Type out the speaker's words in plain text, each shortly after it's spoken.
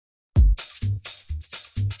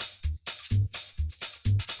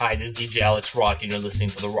Hi, this is DJ Alex Rock, and you're listening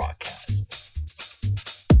to the RocCast.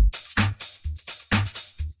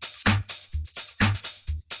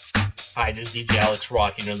 Hi, this is DJ Alex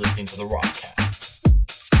Rock, and you're listening to the RocCast.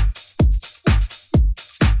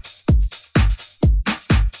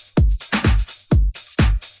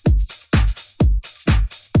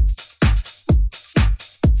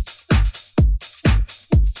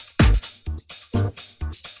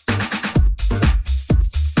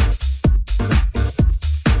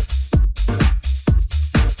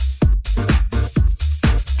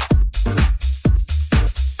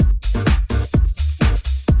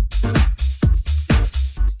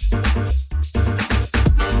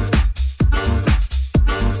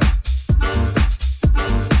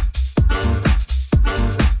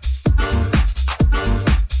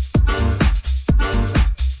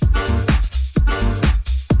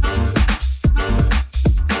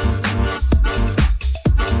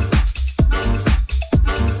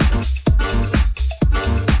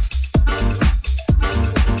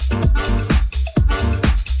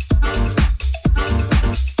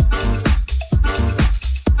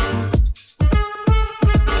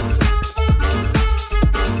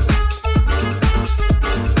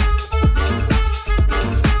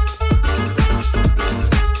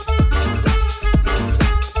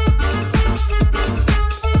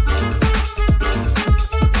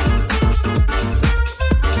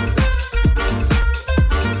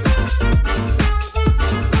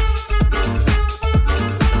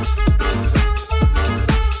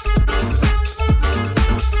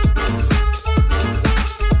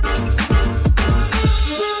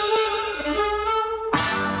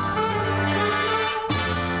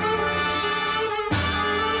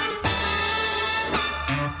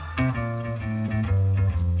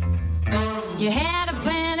 You had a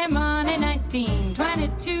plenty money,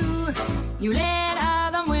 1922. You let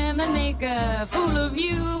other women make a fool of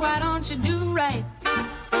you. Why don't you do right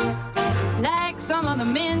like some other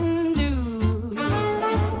men do?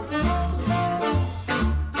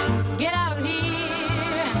 Get out of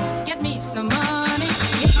here and get me some money.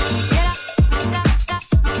 Get out.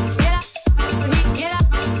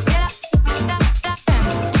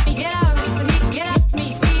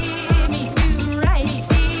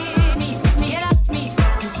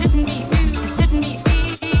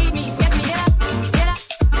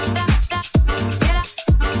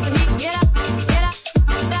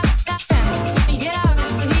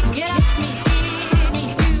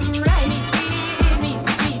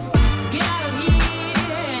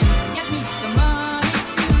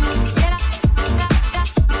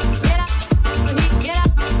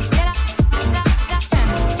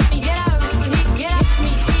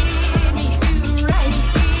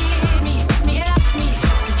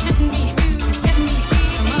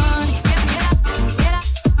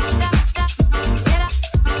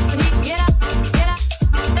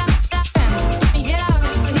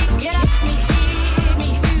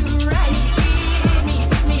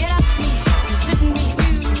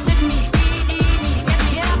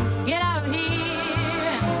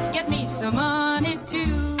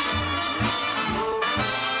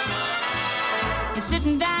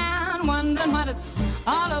 Sitting down, wondering what it's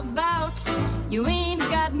all about. You ain't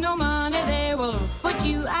got no money, they will put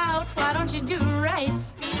you out. Why don't you do right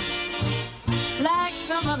like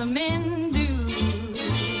some other men do?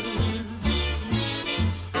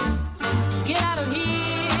 Get out of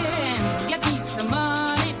here and get me some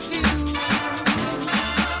money too.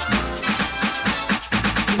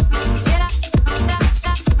 Get out, get out, get out,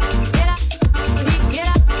 get out, get out, get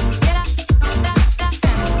out.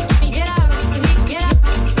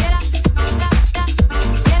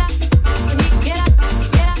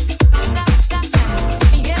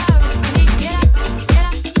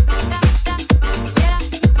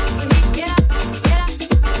 Yeah.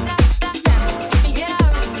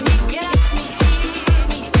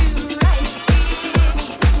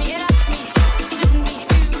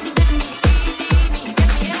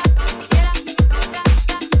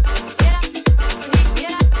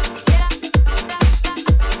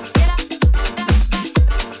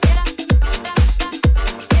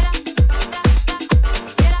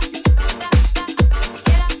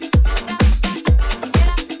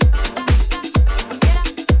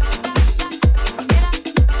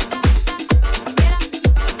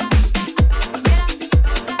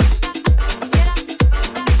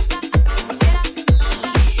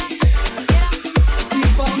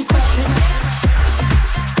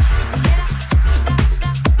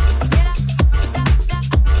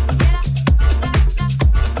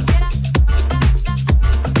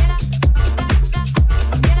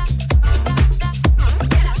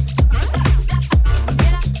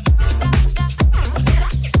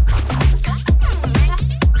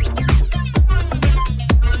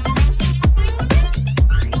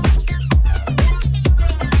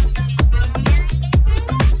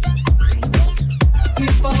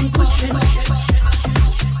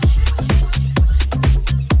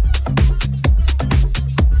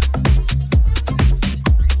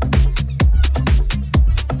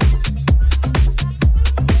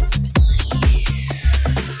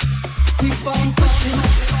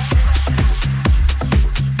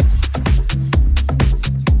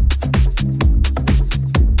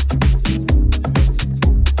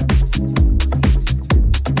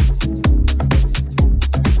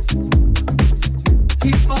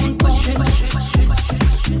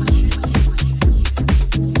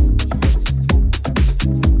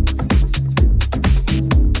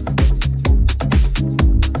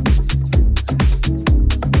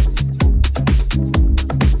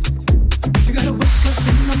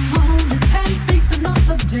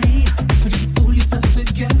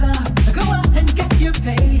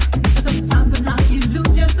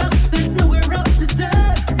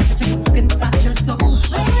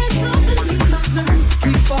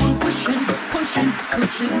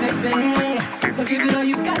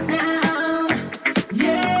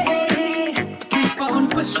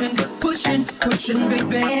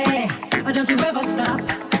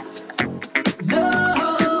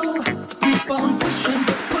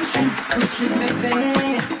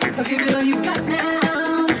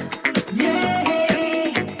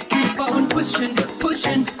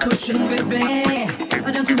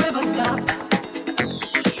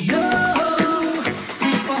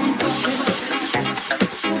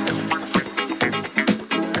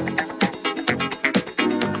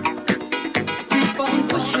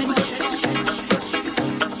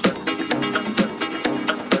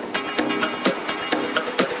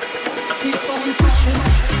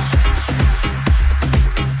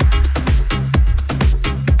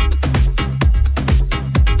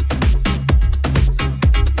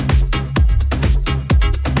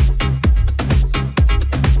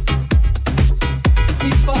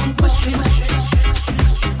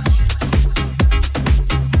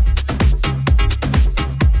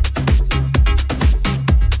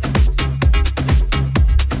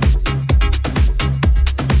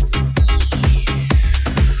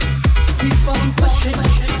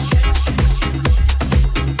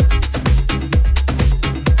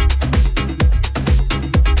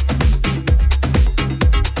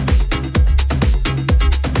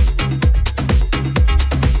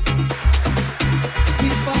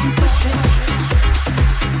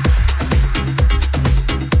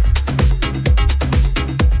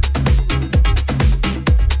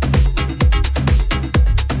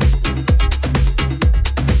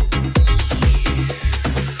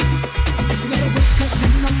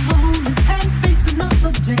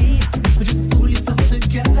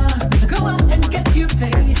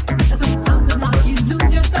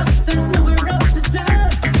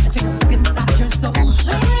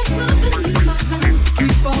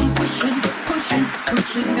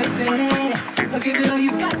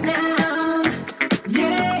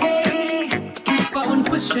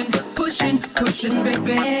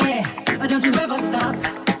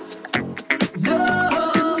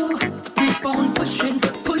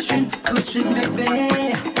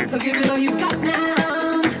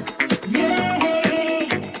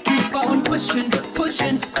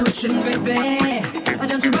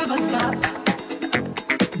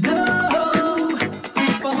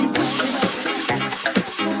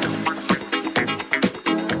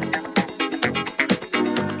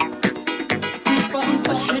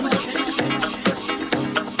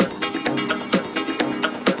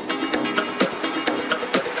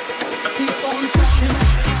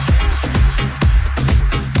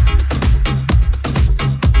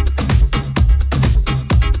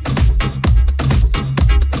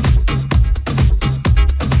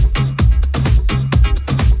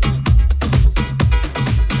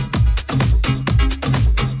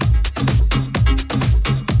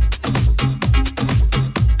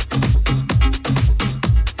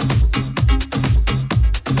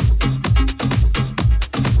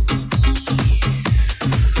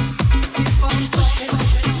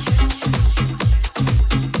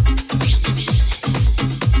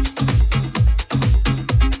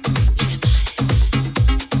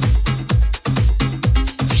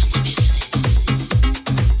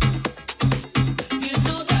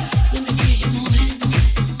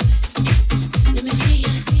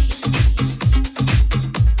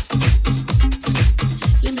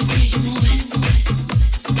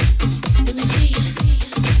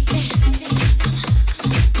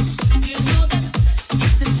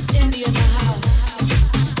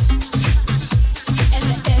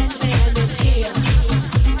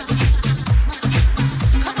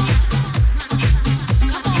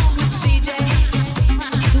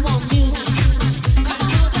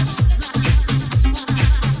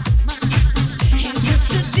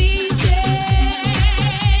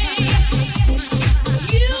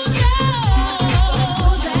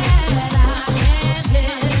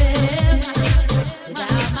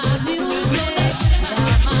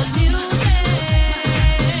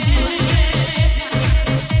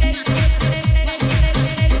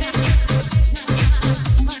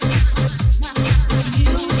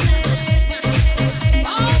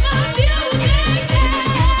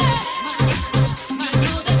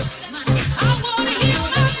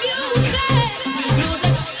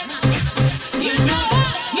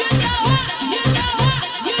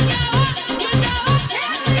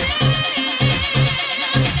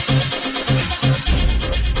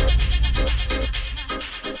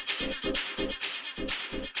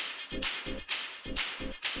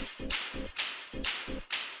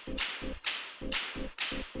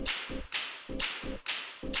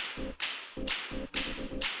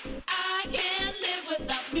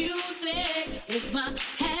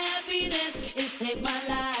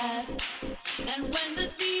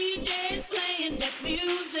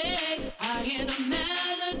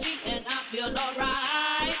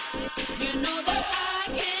 right. You know that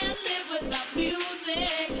I can't live without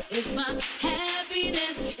music. It's my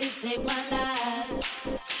happiness, it saved my life.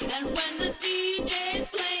 And when the DJ's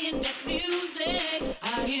playing that music,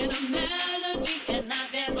 I hear the melody and I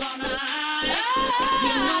dance all night.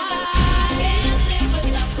 You know that I can't live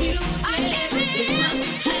without music. It's my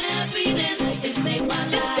happiness, it saved my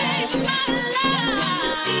life. And when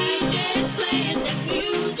the DJ's playing that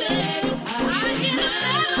music, I hear the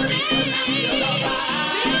melody and I feel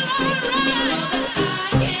alright. You know that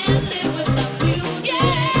I can't live without music.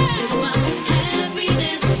 It's my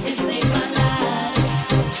happiness, it saved my life.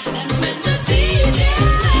 And when the DJ's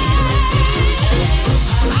playing that music,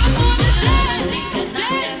 I want the melody and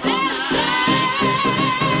I dance all night.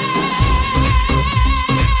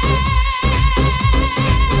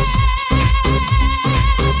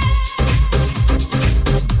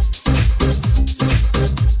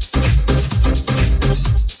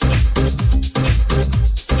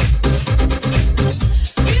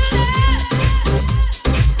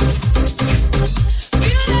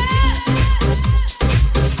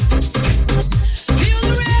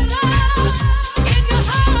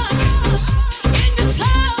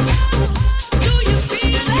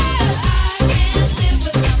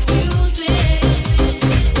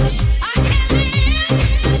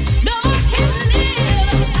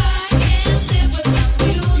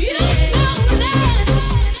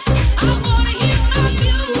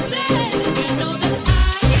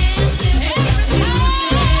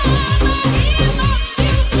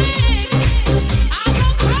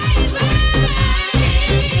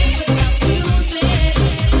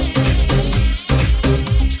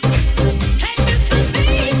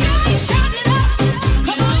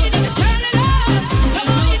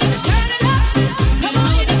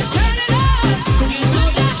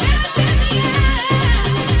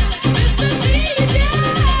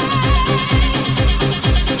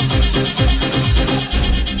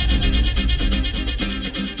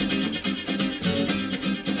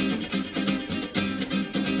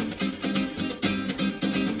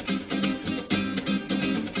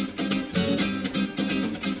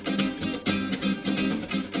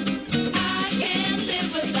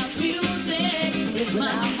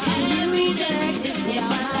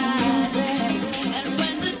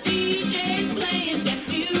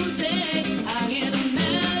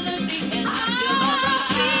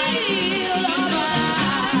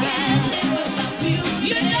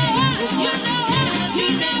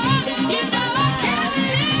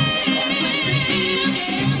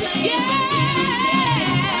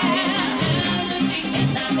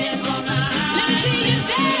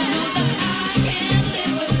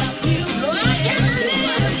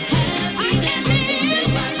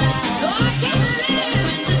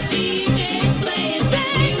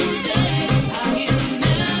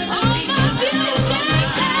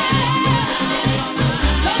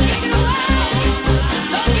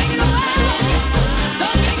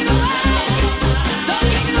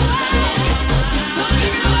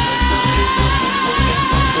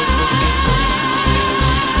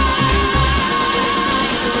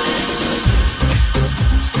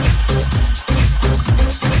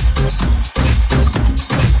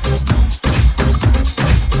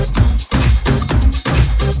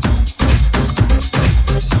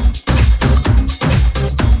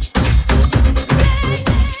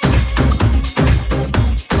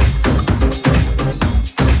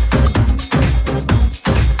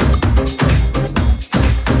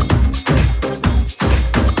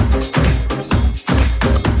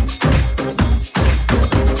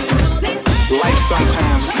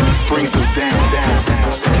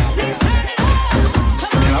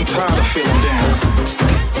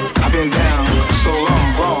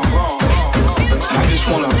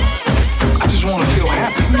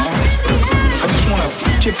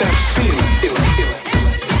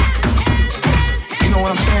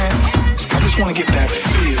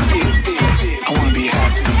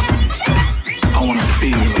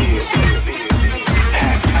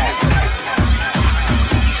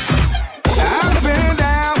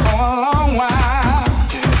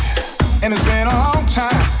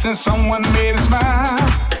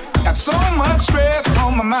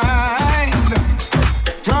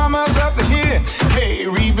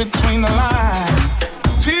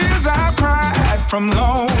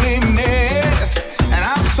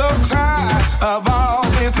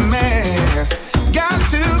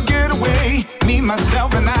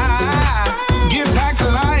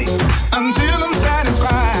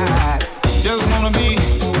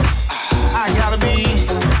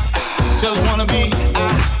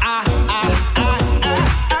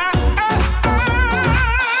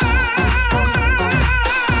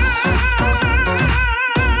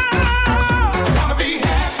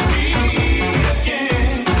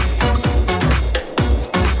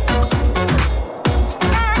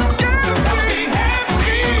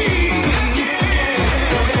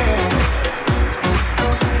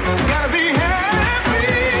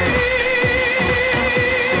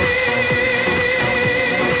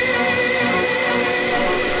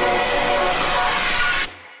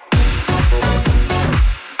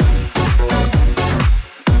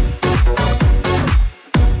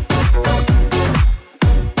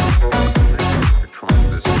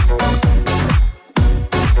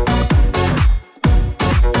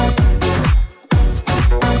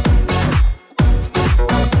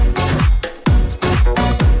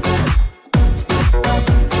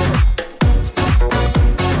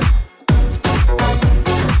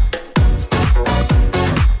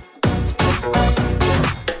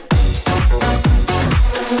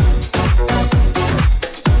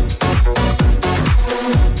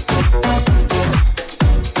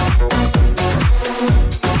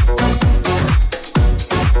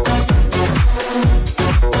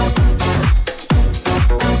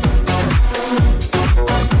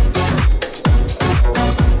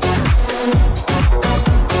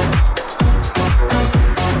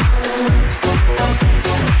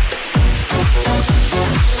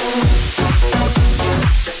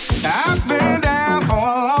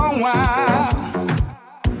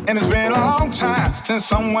 since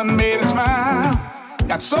someone made me smile.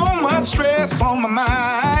 Got so much stress on my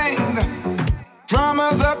mind.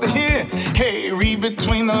 Drama's up to here, hey, read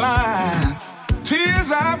between the lines.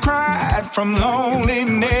 Tears I've cried from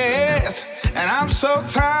loneliness, and I'm so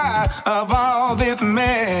tired of all this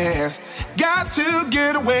mess. Got to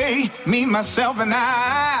get away, me, myself, and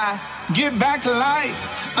I. Get back to life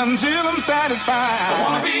until I'm satisfied. I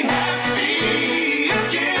wanna be happy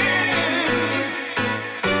again.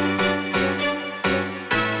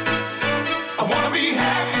 I wanna be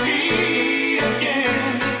happy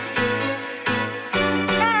again.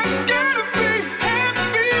 I gotta be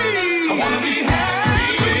happy. I wanna be happy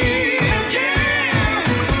again.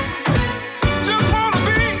 Just wanna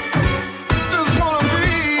be. I wanna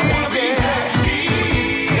be happy.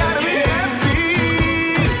 Gotta be happy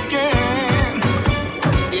again.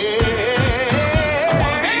 Yeah. I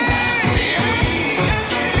wanna be happy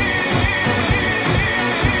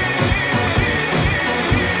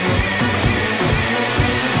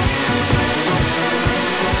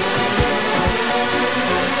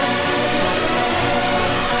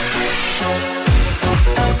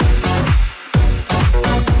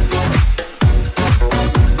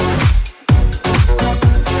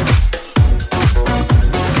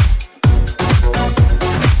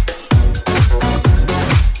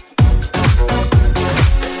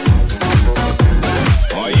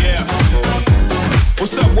Oh yeah.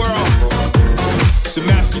 What's up, world? It's the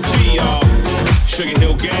Master G, y'all. Sugar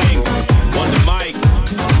Hill Gang, Wonder Mike,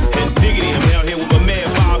 and Diggity. I'm out here with my man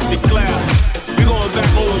Bob Sinclair. We going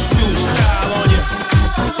back old school style on you.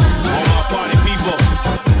 All my party people,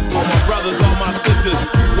 all my brothers, all my sisters,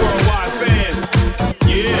 worldwide fans.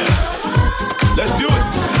 Yeah. Let's do it.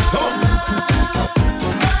 Come on.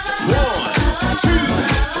 1, 2,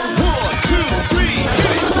 1, 2, 3,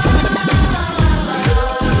 hit it.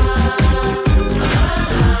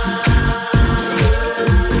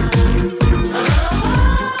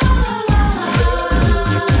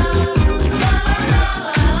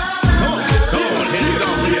 Come on, hit it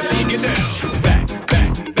off, let's see you get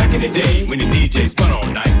down. Back in the day when the DJ spun all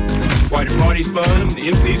night. Why the party's fun,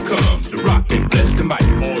 the MCs come to rock and bless the mic.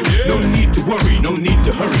 Oh yeah. No need to worry, no need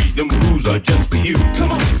to hurry. Them rules are just for you.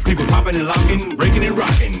 Come on, people popping and locking, breaking and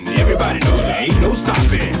rocking. Everybody knows there ain't no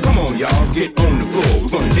stopping. Come on, y'all, get on the floor. We're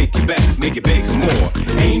gonna take you back, make it big and more.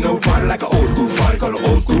 Ain't no party like an old school party, call an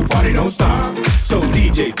old school party, don't stop. So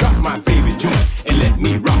DJ, drop my favorite joint and let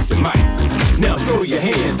me rock the mic. Now throw your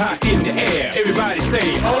hands high in the air. Everybody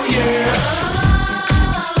say, oh yeah.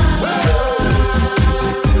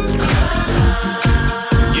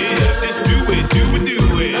 Yeah, just do it, do it, do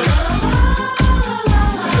it.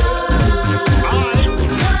 All right,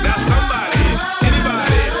 now somebody,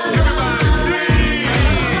 anybody, everybody sing.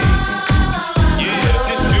 Yeah,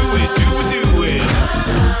 just do it, do it, do it.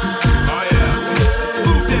 Oh yeah,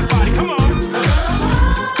 move that body, come on.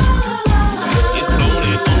 It's on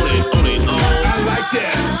it, on it, on it, on. I like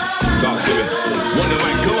that. Talk to me. Wonder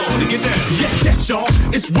Mike, come on, to get down. Yes, y'all.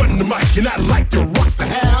 It's Wonder Mike, and I like to rock the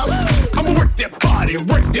house. I'ma work that body,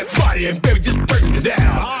 and baby, just burn it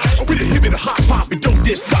down. I'm really hip in the hot pop, and don't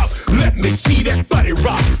just stop. Let me see that body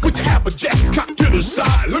rock. Put your applejack cock to the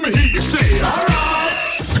side. Let me hear you say it. All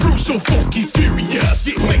right. The groove's so funky, furious.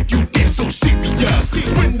 It make you dance so serious.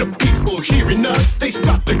 When the people hearing us, they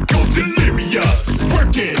start to go delirious.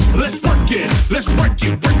 Work it, let's work it. Let's work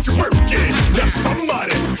it, work it, work it. Now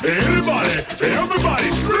somebody, anybody, everybody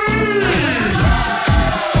scream.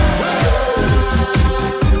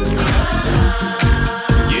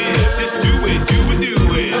 Yeah, just do it, do it, do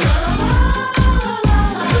it.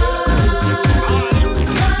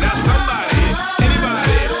 Now somebody,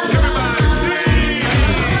 anybody, everybody sing.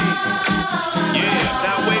 Yeah,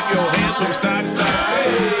 now wave your hands from side to side. Hey,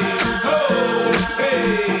 ho, hey,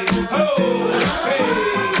 ho, hey,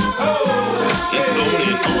 ho. It's on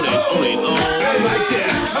it, on it, on it, on. I like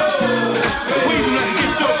that. Waving like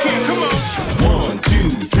this, don't care, come on. 1, 2,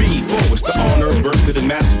 3, 4. It's the honor birth of the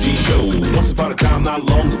Master G show. Once upon a time, not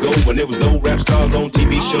long ago, when there was no rap stars on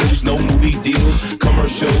TV shows, no movie deals,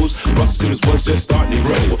 commercials. Russell Simmons was just starting to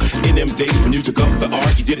grow. In them days when you took up the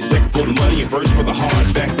art, you did it second for the money and first for the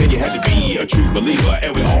heart. Back then you had to be a true believer,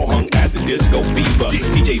 and we all hung at the disco fever.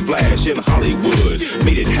 DJ Flash in Hollywood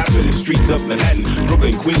made it happen in the streets of Manhattan,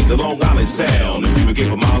 Brooklyn, Queens, and Long Island Sound. And people came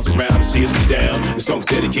for miles around to see us get down. The song's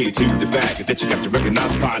dedicated to the fact that you got to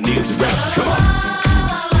recognize pioneers and raps. Come on.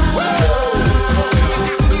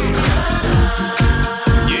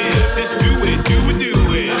 Yeah, just do it, do it, do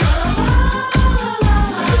it.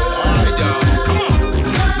 All right, y'all, come on.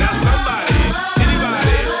 Now somebody,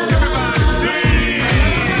 anybody, everybody sing.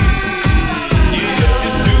 Yeah,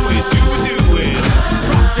 just do it, do it, do it.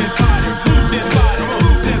 Rock that body, move that body.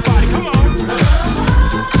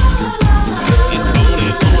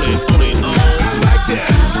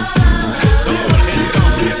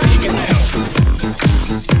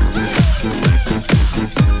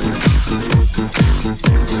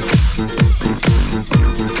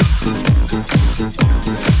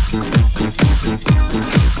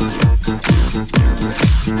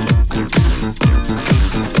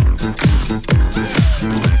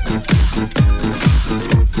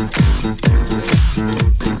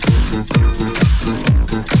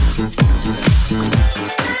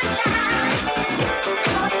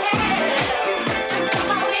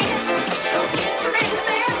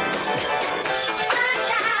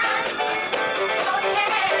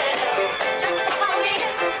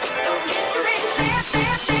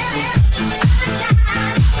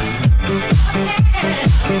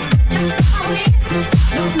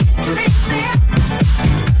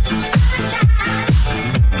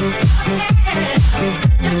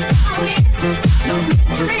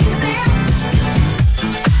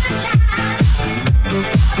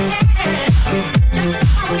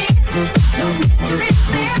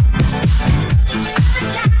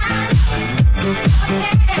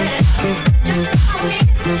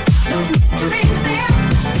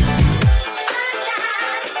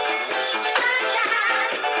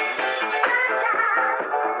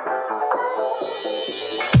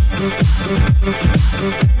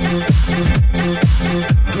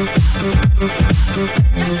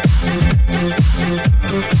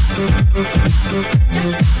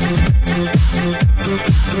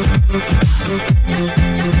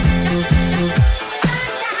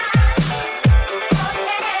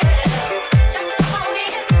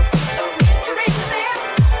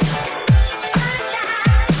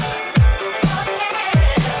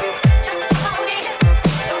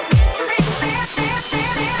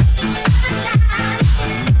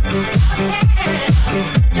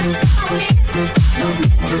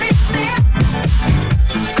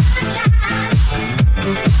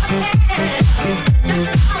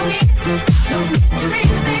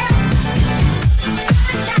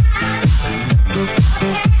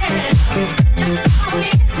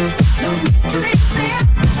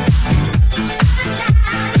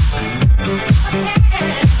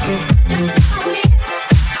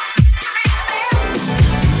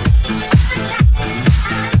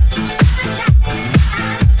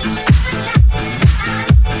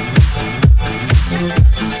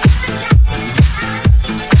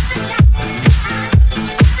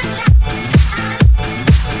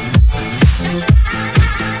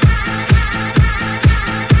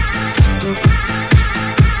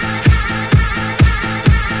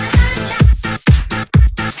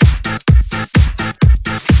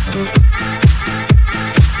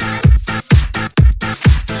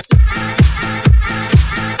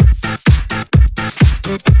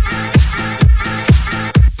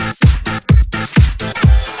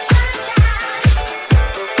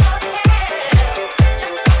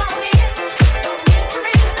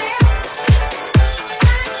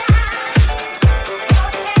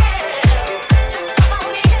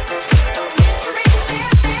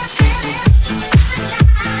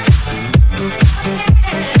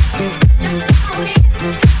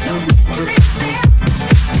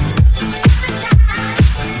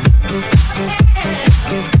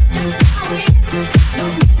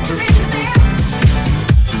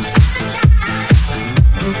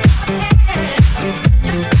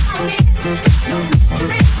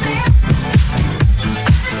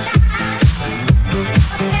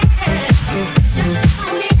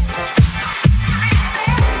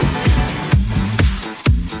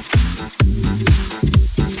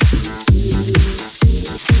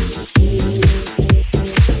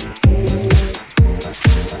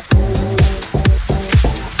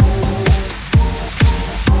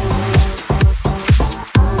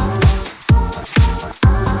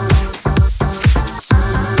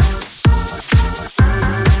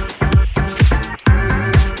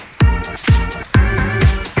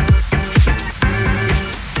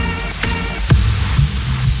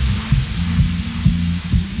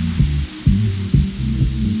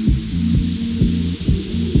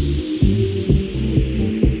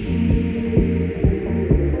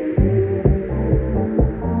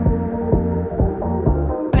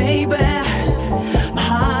 time.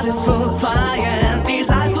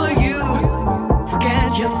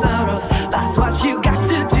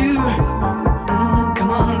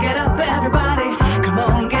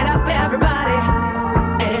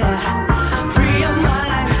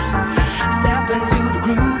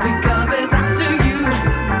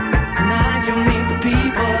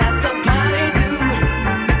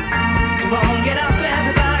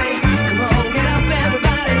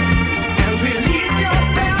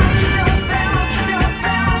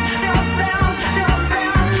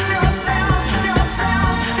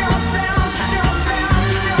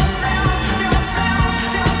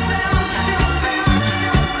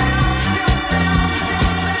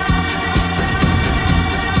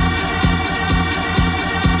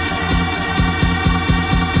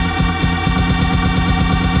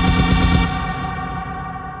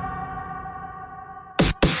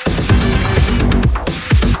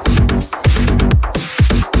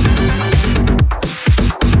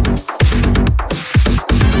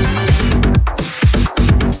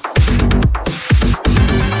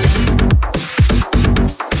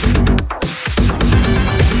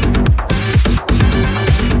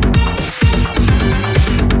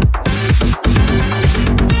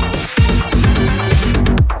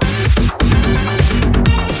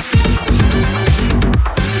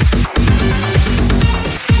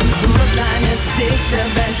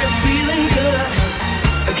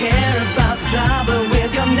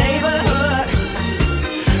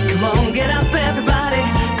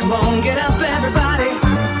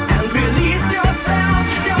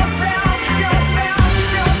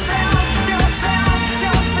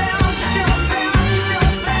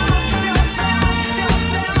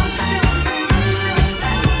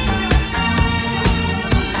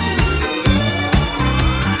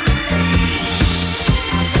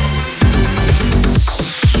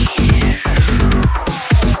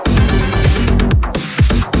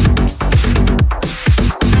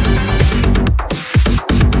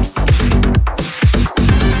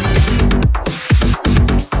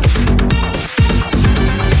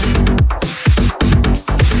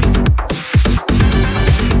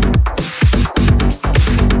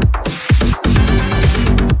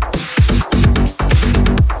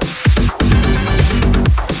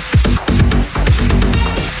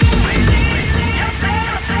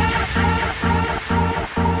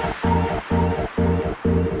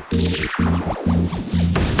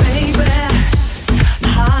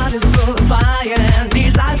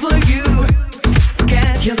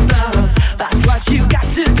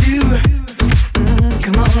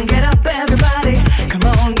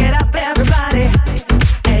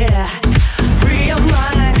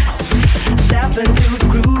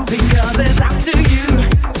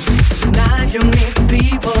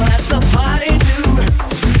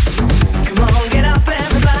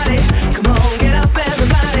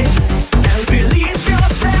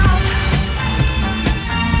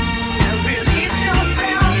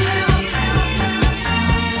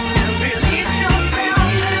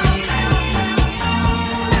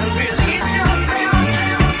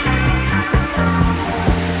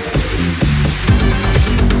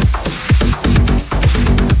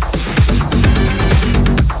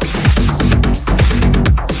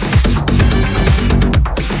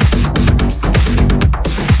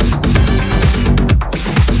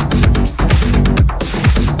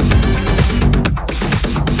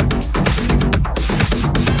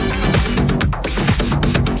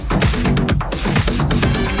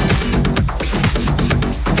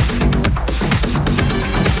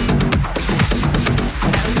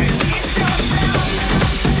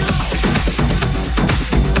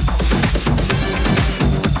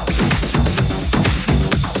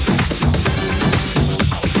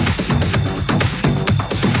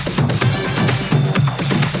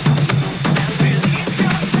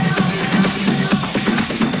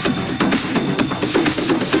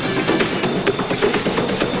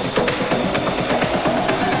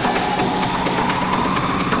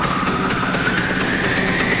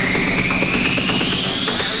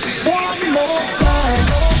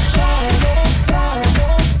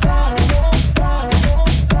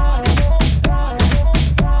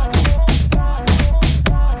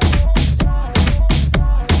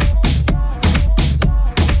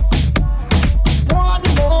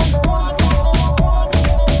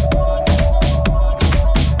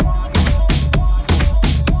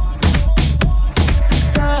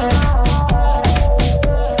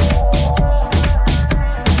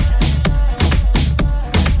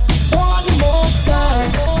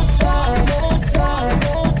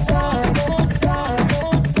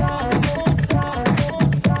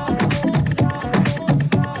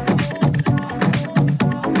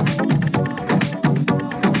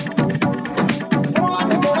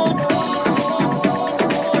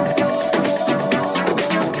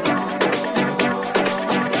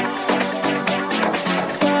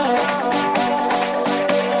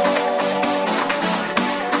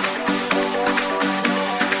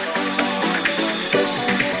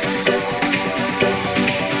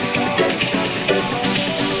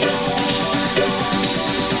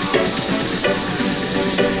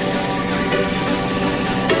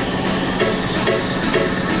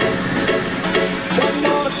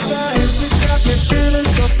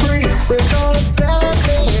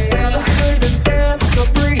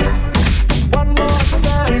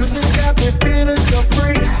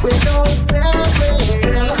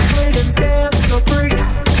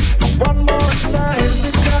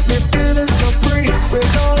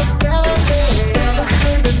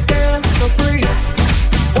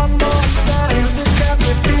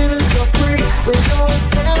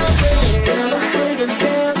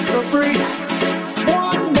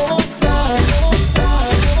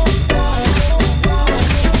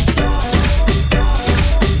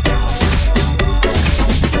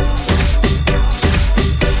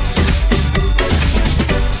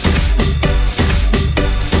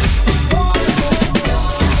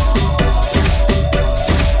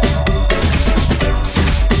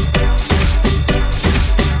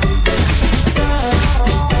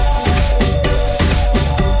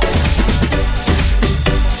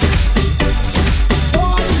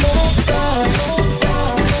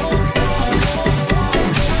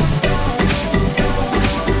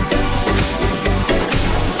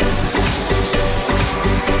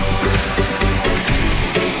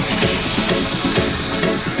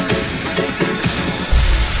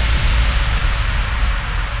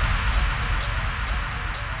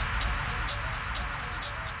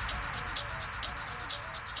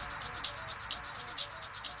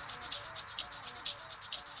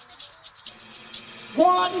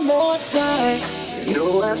 One more time. You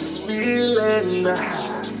know I'm just feeling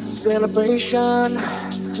celebration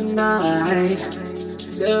tonight.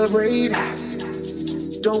 Celebrate.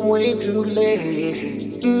 Don't wait too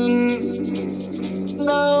late.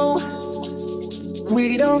 No,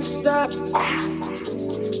 we don't stop.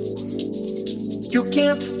 You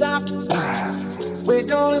can't stop. We're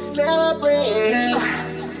gonna celebrate.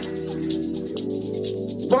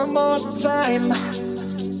 One more time.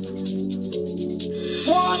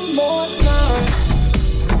 One more time.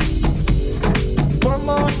 One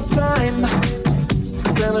more time.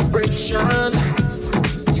 Celebration.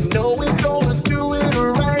 You know we're gonna do it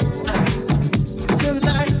right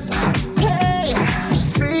tonight. Hey,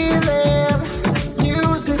 just feeling.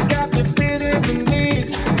 Music's got me feeling the need.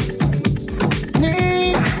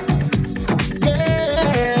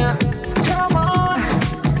 Yeah. Come on.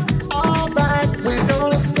 All right, we're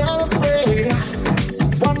gonna celebrate.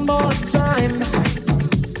 One more time.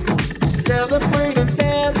 Celebrate and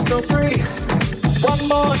dance so free. One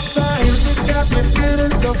more time. Music's got me feeling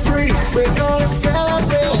so free. We're gonna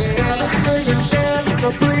celebrate. Celebrate and dance so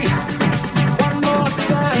free. One more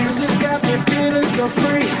time. Music's got me feeling so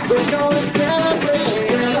free. We're gonna celebrate.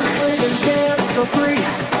 Celebrate and dance so free.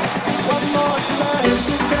 One more time.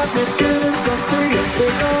 Music's got me feeling so free.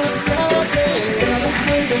 We're gonna celebrate.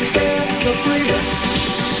 Celebrate and dance so free.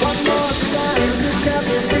 One more time. Music's got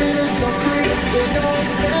me feeling so free. We're gonna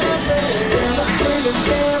celebrate. Celebrate and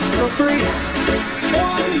dance so free.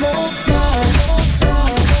 One more time.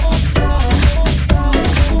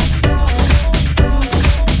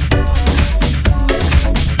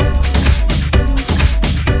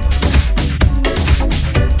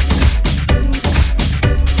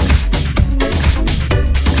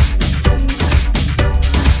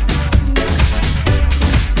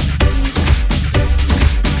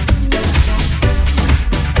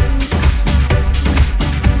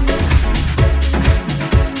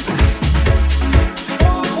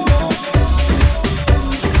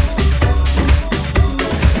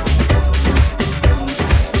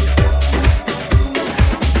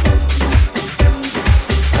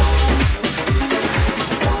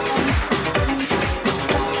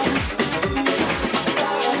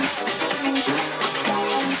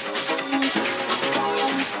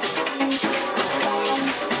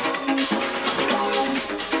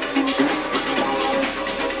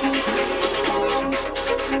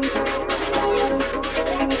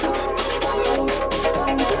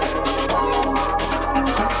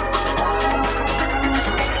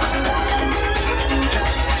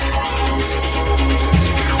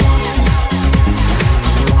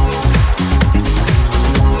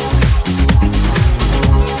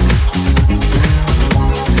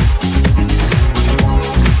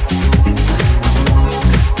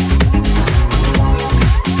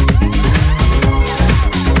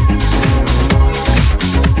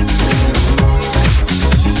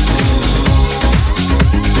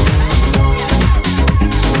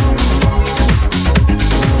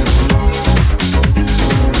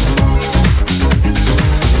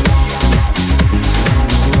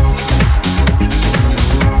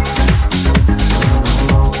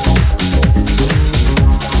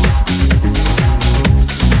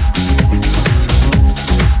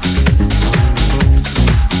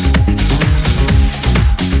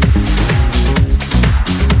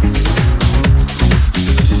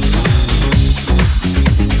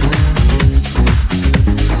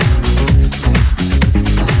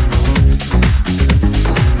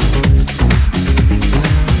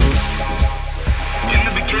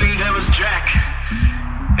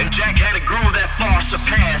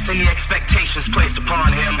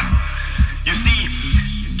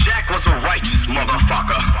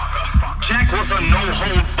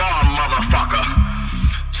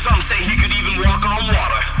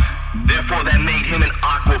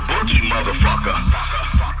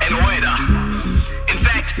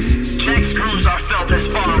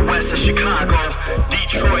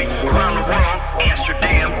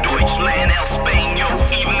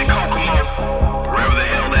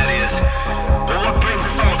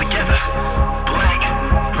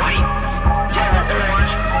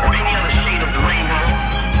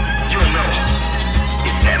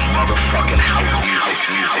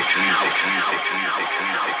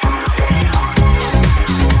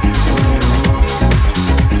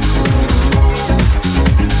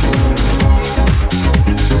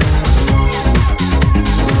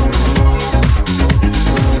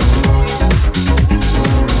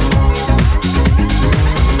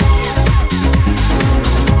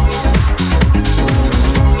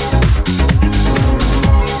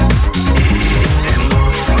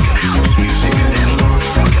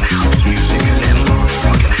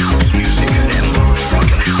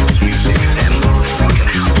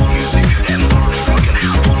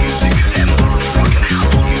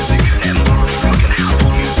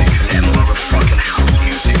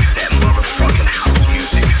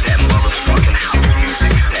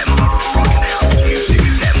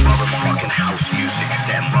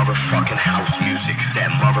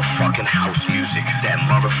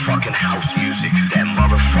 motherfucking house music. That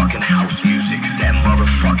motherfucking house music. That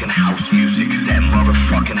motherfucking house music. That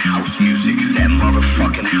motherfucking house music. That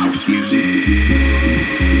motherfucking house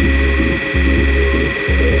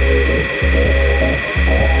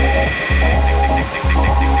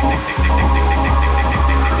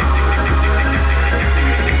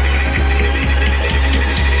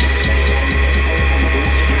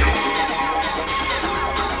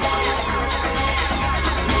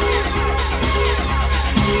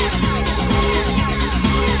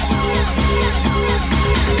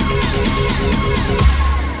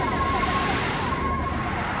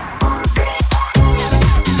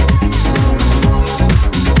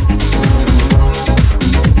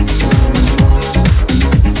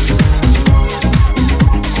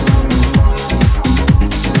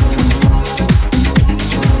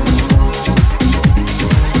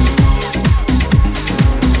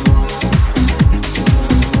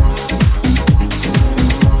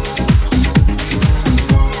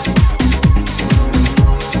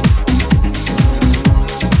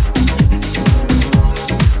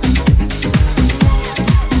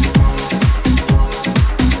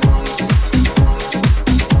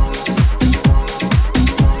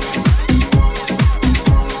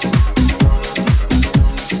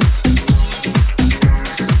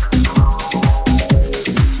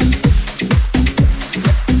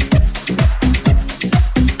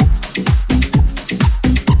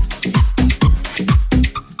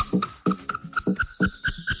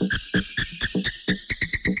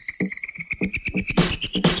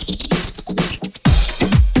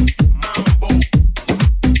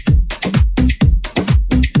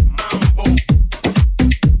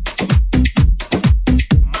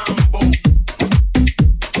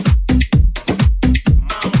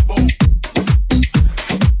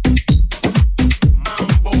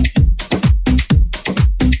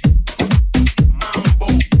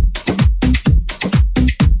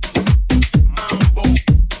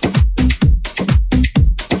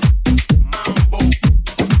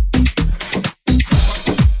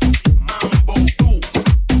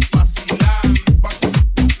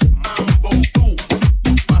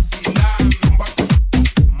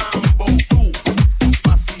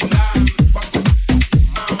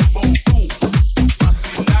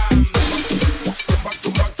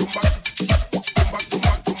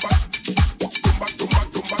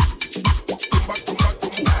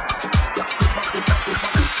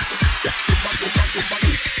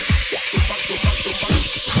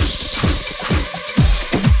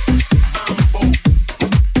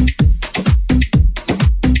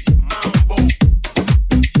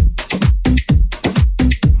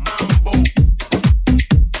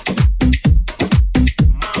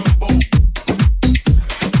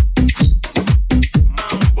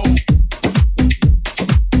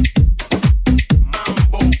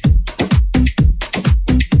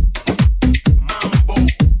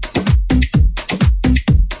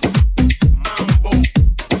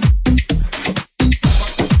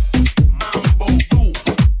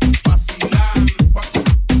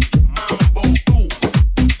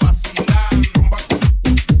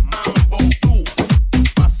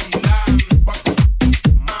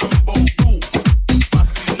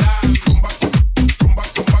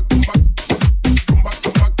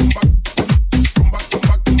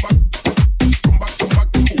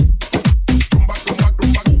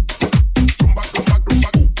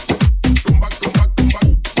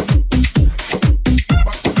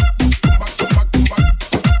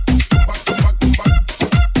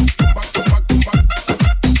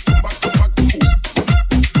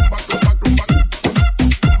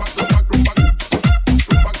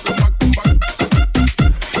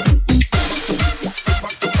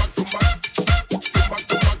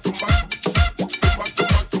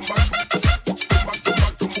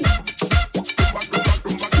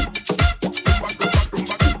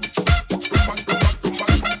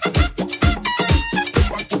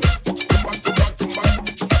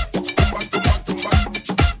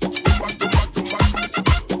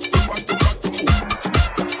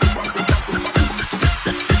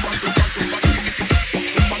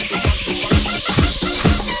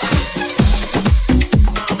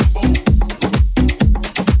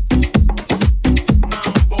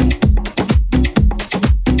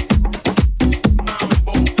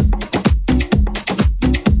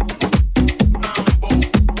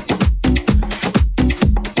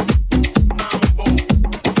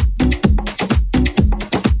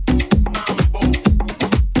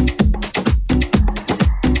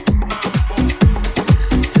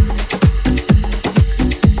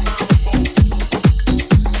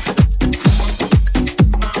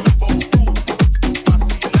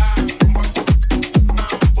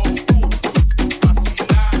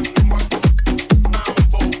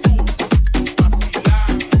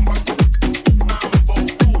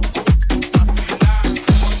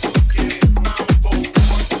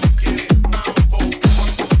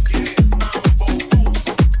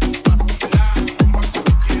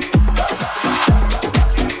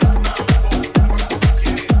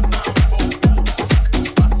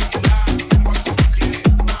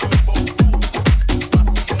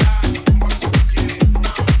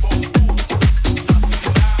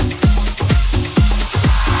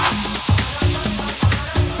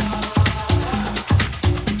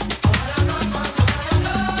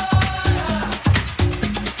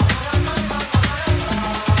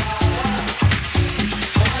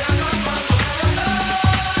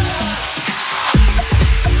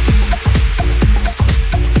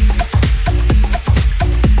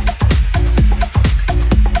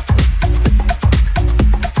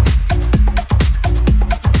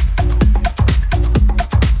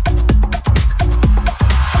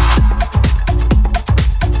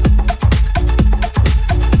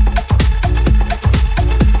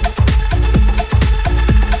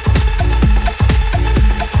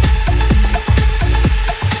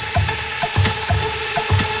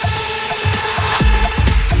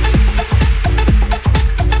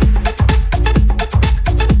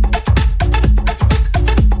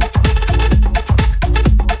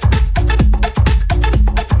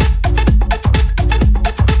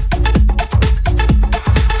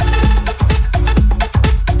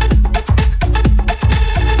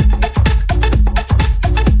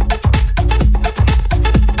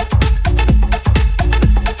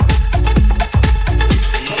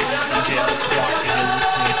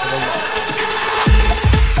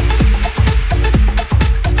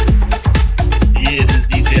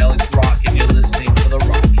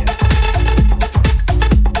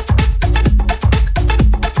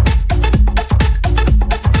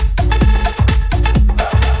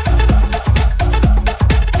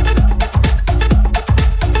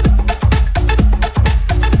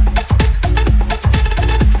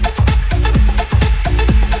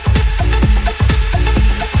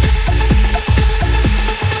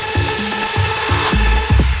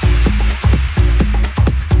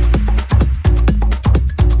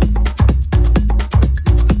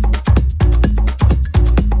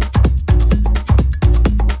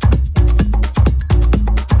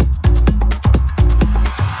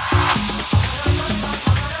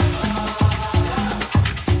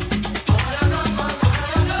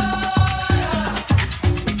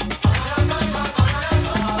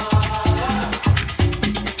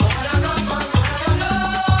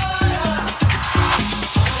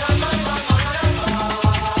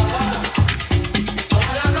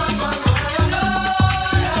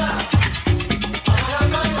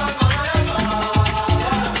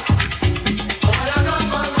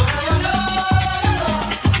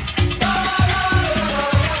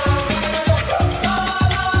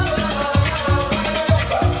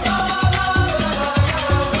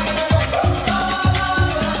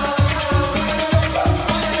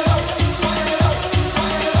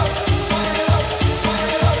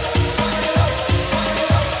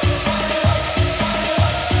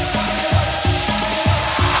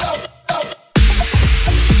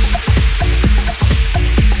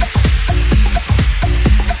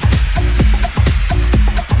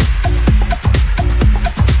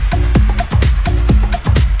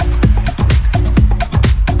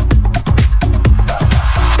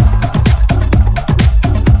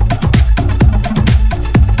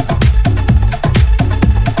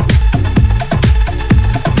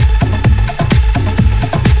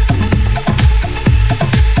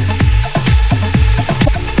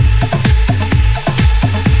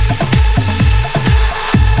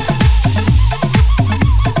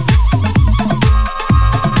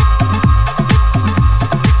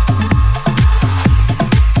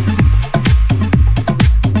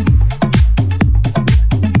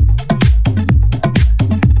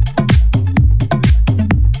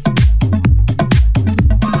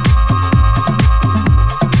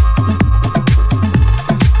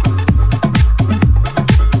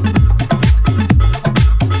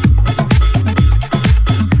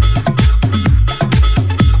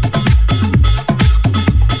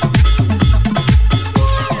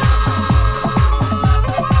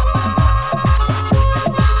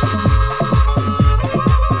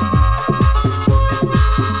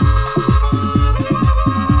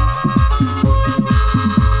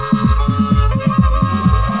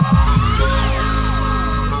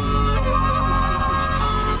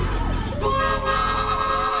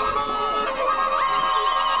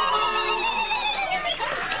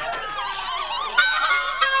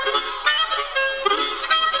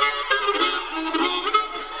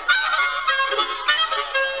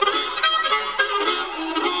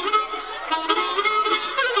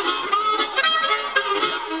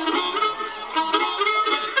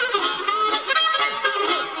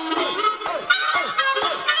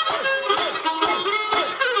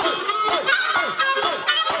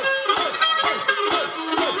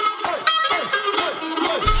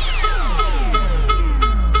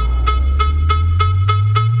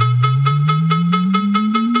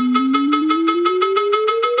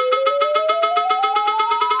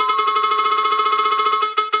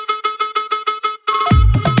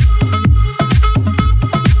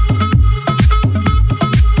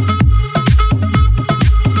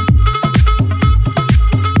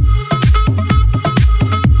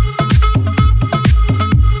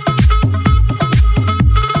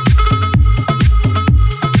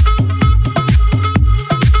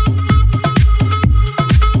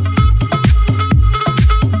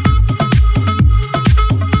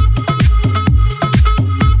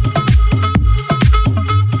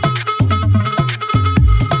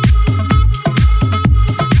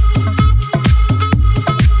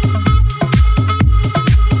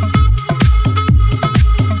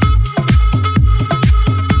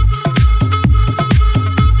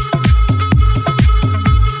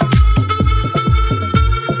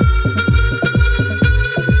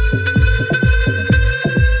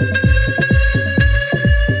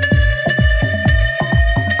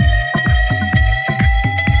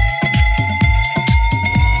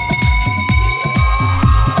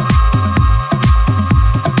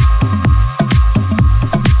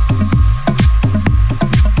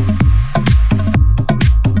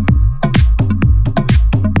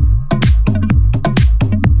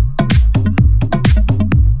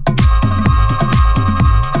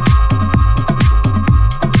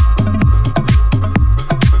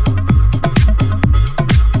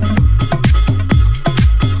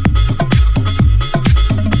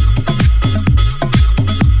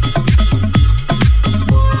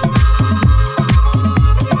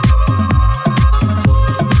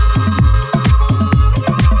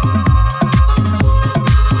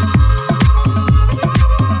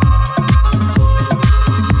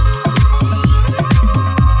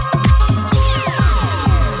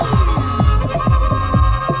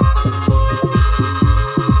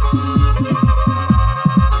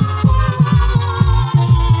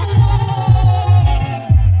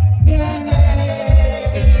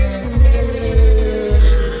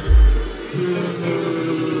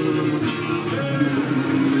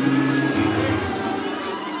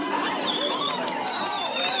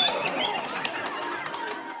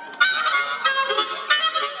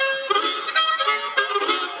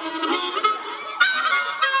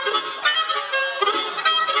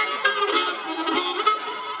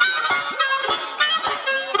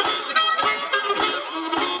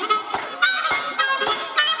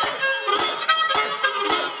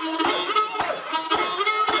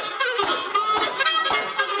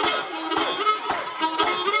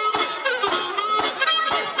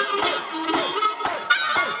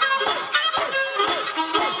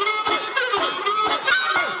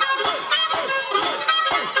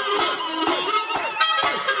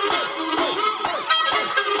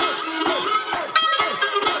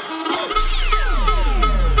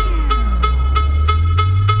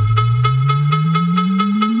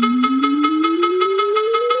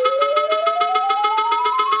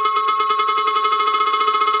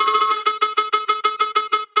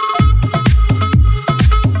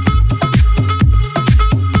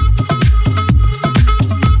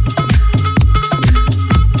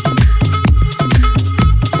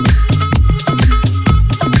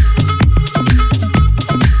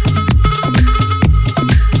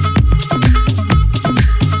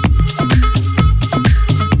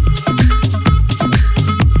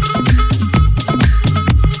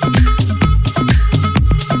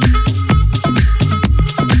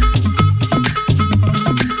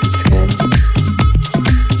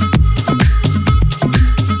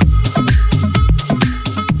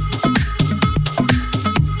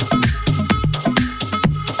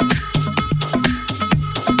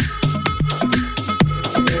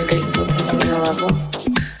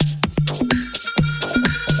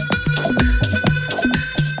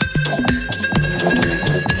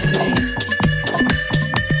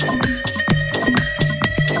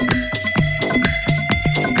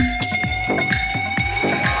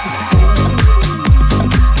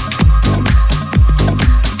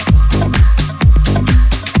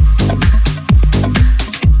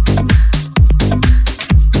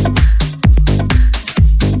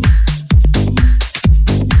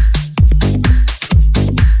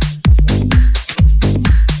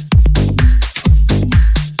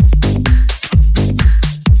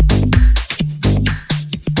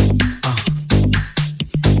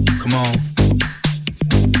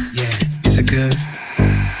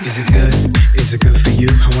it good? Is it good for you?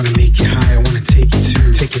 I wanna make you high, I wanna take you to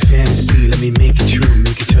take your fantasy, let me make it true,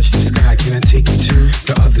 make it touch the sky. Can I take you to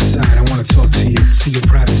the other side? I wanna talk to you, see your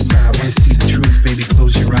private side, wanna see the truth, baby,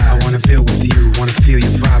 close your eyes. I wanna feel with you, wanna feel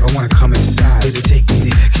your vibe, I wanna come inside. Baby, take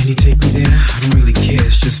me there, can you take me there? I don't really care,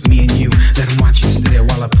 it's just me and you. Let them watch you stare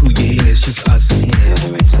while I pull your hair, it's just us in here. So what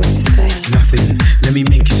am I supposed to say? Nothing, let me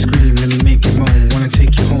make you scream, let me make you moan. Wanna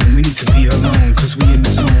take you home, we need to be alone, cause we in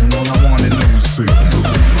the zone, all I wanna know is say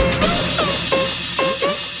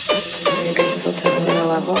Are you still testing a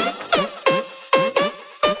level?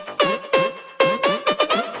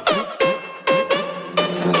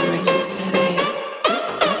 So what am I supposed to say?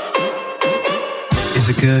 is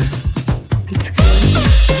it good? It's good.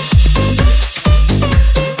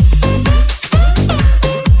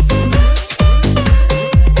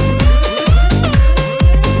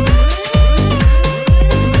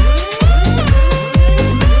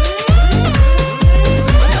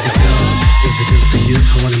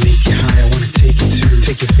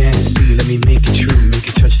 Take your fantasy, let me make it true, make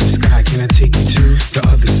it touch the sky. Can I take you to the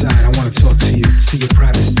other side? I wanna talk to you, see your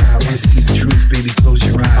private side, wanna see the truth, baby, close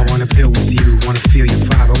your eyes. I wanna feel with you, wanna feel your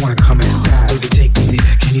vibe, I wanna come inside. Baby, take me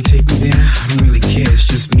there, can you take me there? I don't really care, it's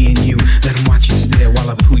just me and you. Let them watch you stare while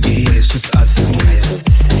I pull your hair, it's just us in What am I here. supposed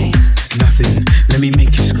to say? Nothing, let me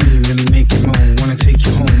make you scream, let me make you moan. Wanna take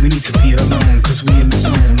you home, we need to be alone, cause we in the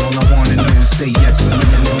zone. All I wanna know is say yes or no.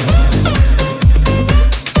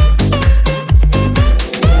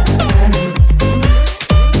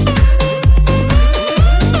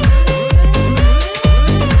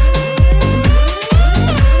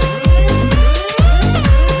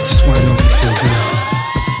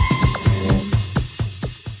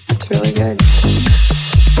 Really good.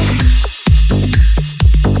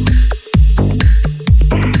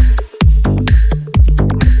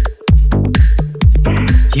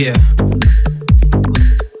 Yeah,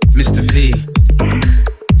 Mr. V,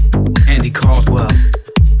 Andy Caldwell.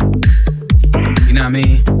 You know what I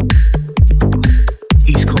mean?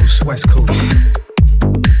 East Coast, West Coast.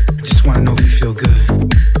 I just wanna know if you feel good.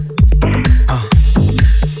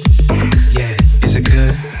 Yeah, is it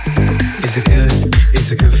good? Is it good?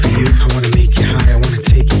 Is it good for you? I wanna make you high, I wanna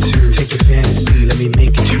take you to take your fantasy, let me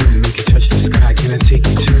make it true, make it touch the sky. Can I take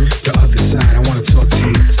you to the other side? I wanna talk to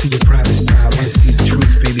you, see your private side, wanna see the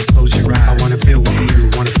truth, baby, close your eyes. I wanna feel with you,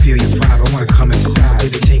 wanna feel your vibe, I wanna come inside.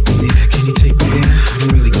 Baby, take me there, can you take me there? I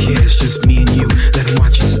don't really care, it's just me and you. Let them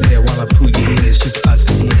watch you stare while I pull your hair, it's just us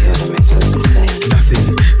in here. So what am I supposed to say? Nothing,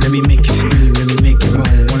 let me make you scream, let me make you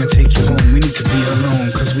moan. Wanna take you home, we need to be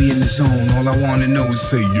alone, cause we in the zone. All I wanna know is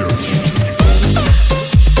say yeah. It's good.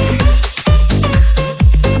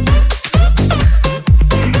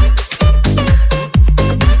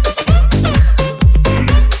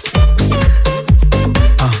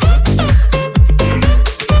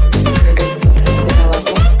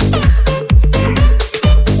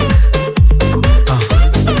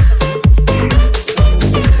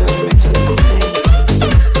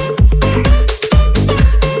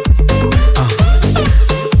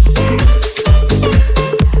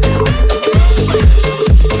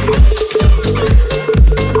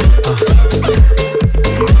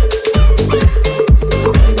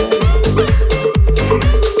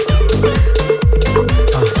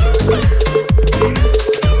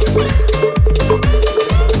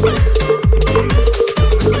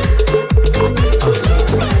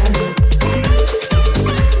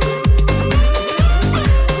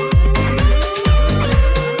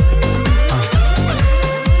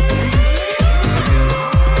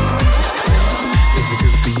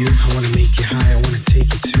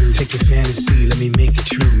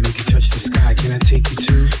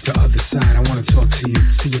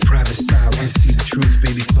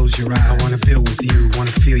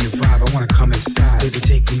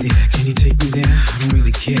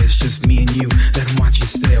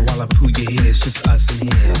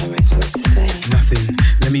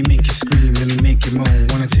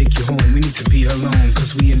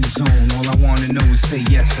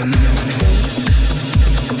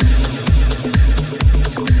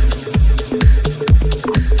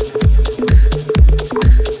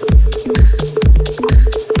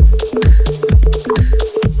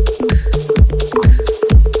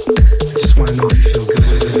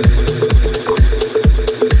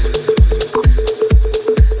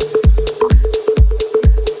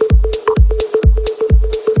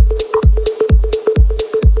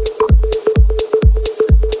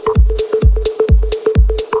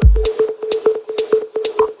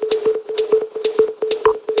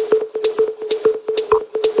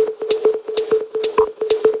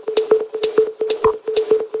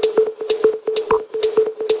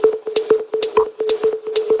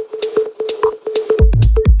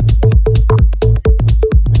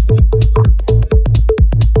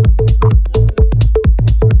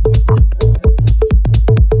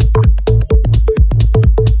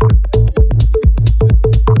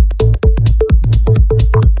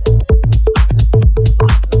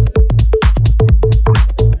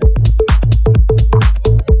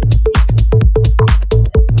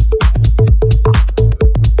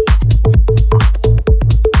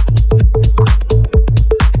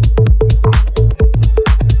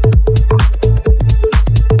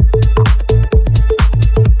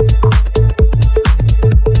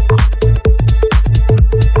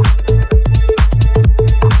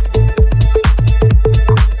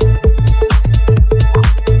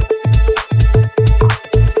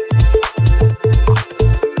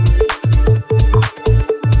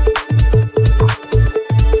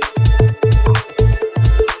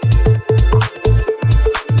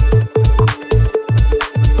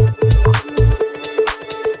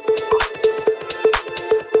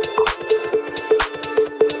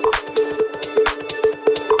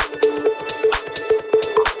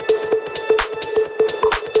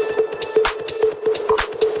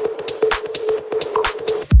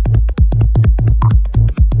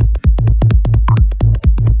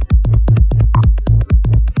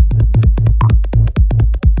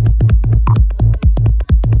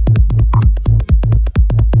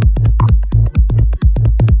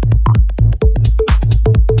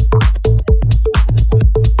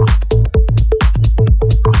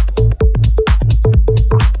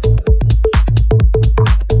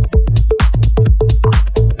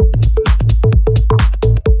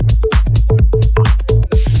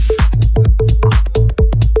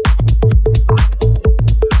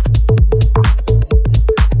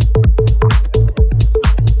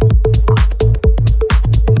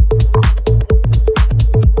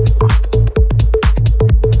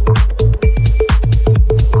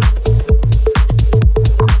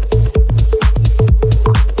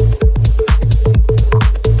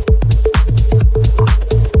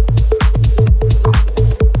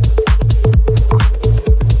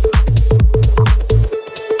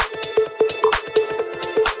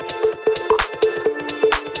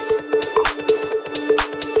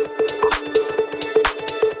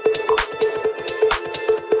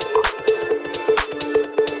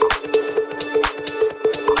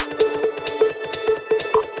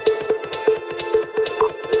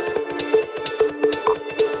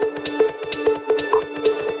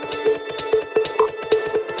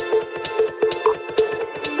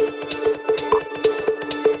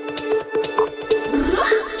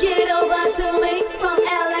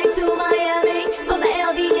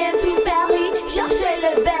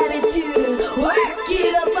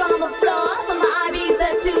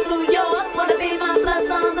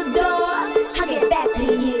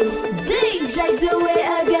 do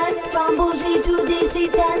it again. From Bougie to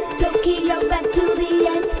DC-10, Tokyo back to the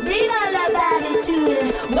end. Viva la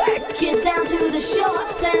attitude, work it down to the shore.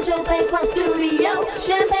 Central Bank Club Studio,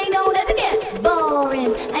 champagne don't ever get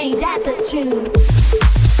boring. Ain't that the truth?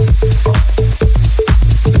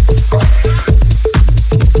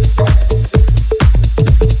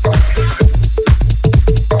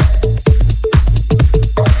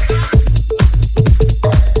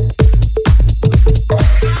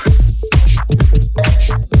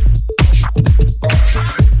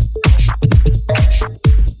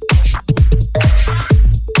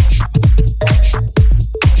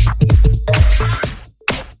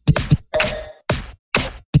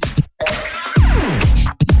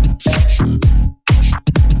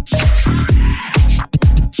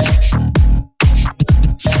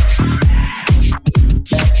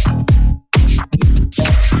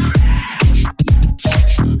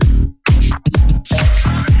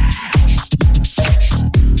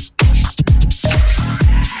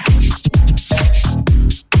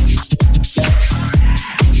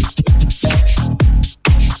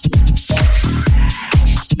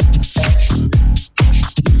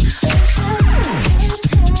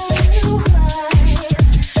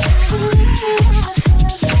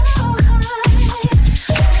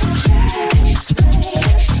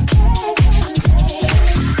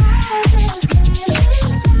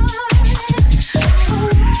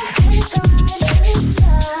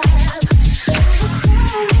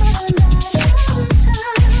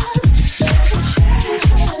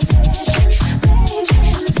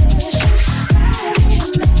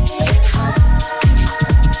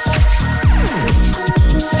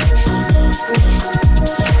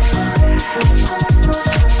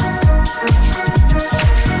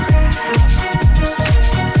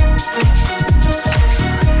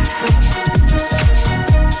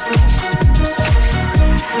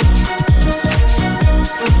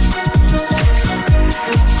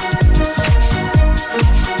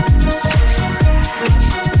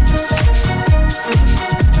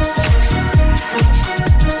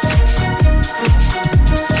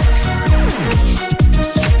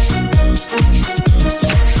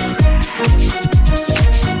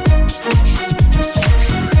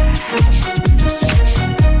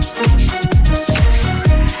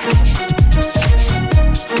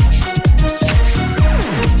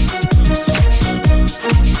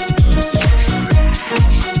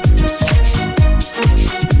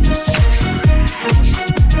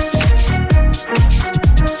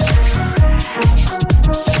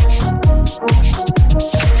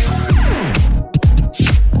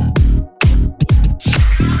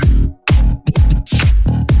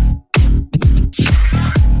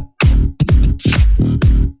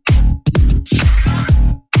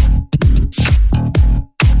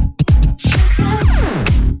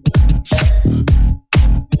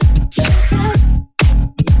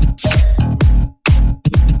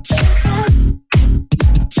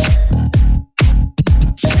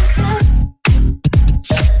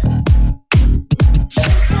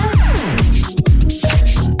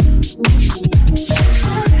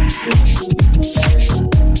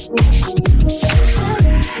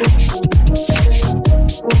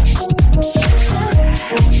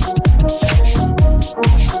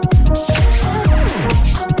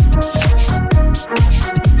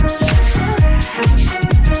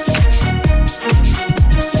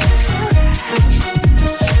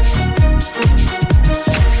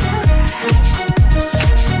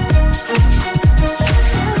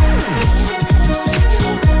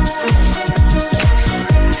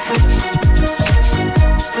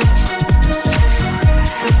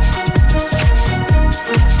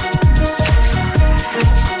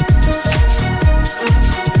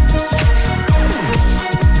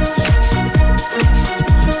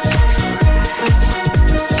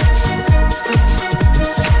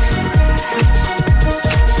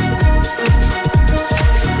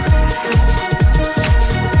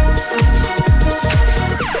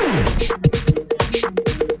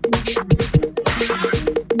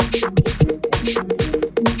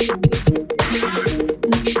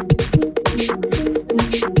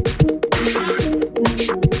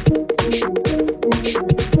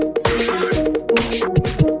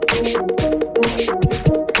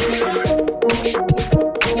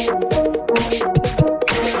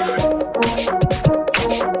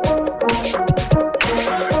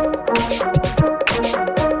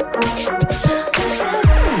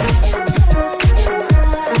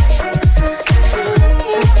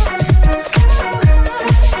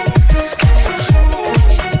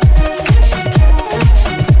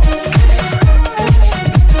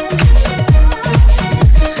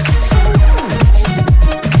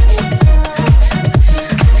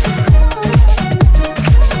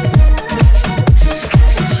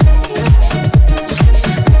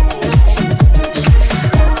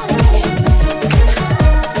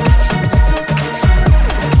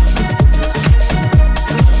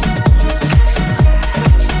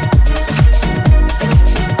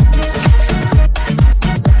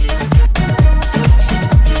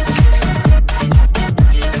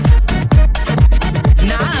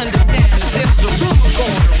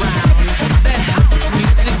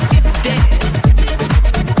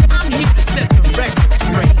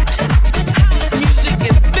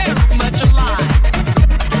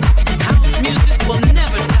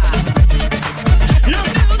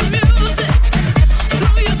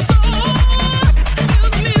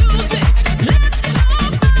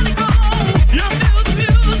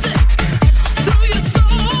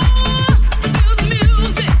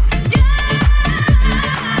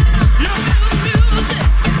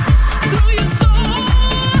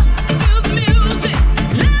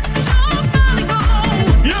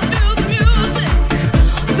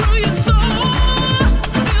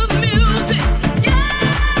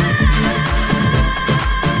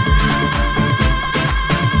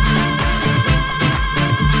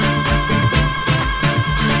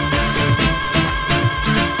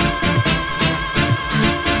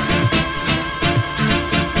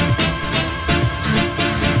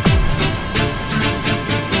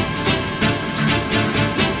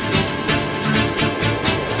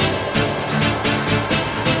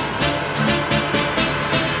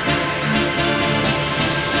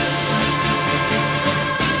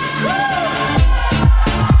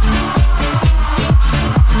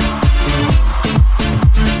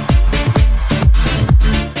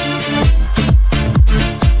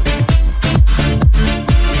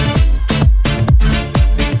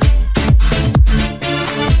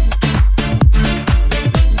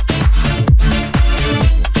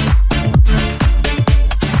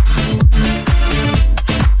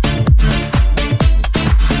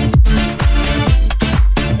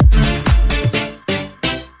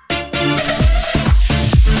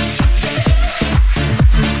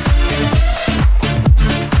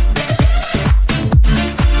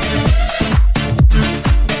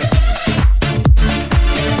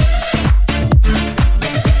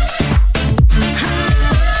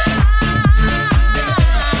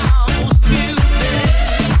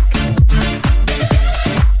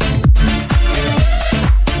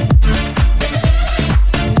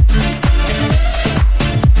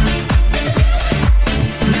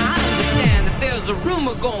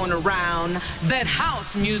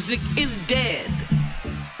 music is dead.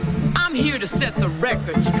 I'm here to set the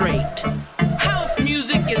record straight. House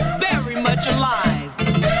music is very much alive.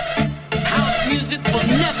 House music will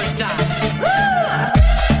never die.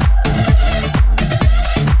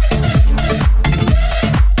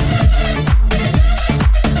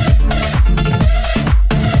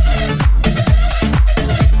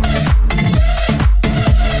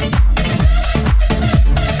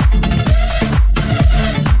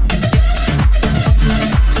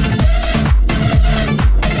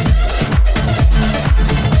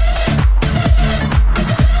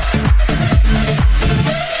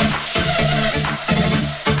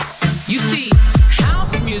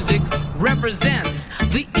 Represents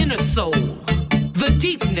the inner soul, the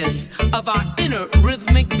deepness of our inner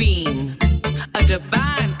rhythmic being, a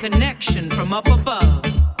divine connection from up above.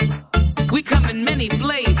 We come in many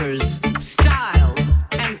flavors, styles,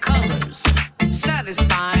 and colors,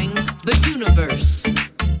 satisfying the universe.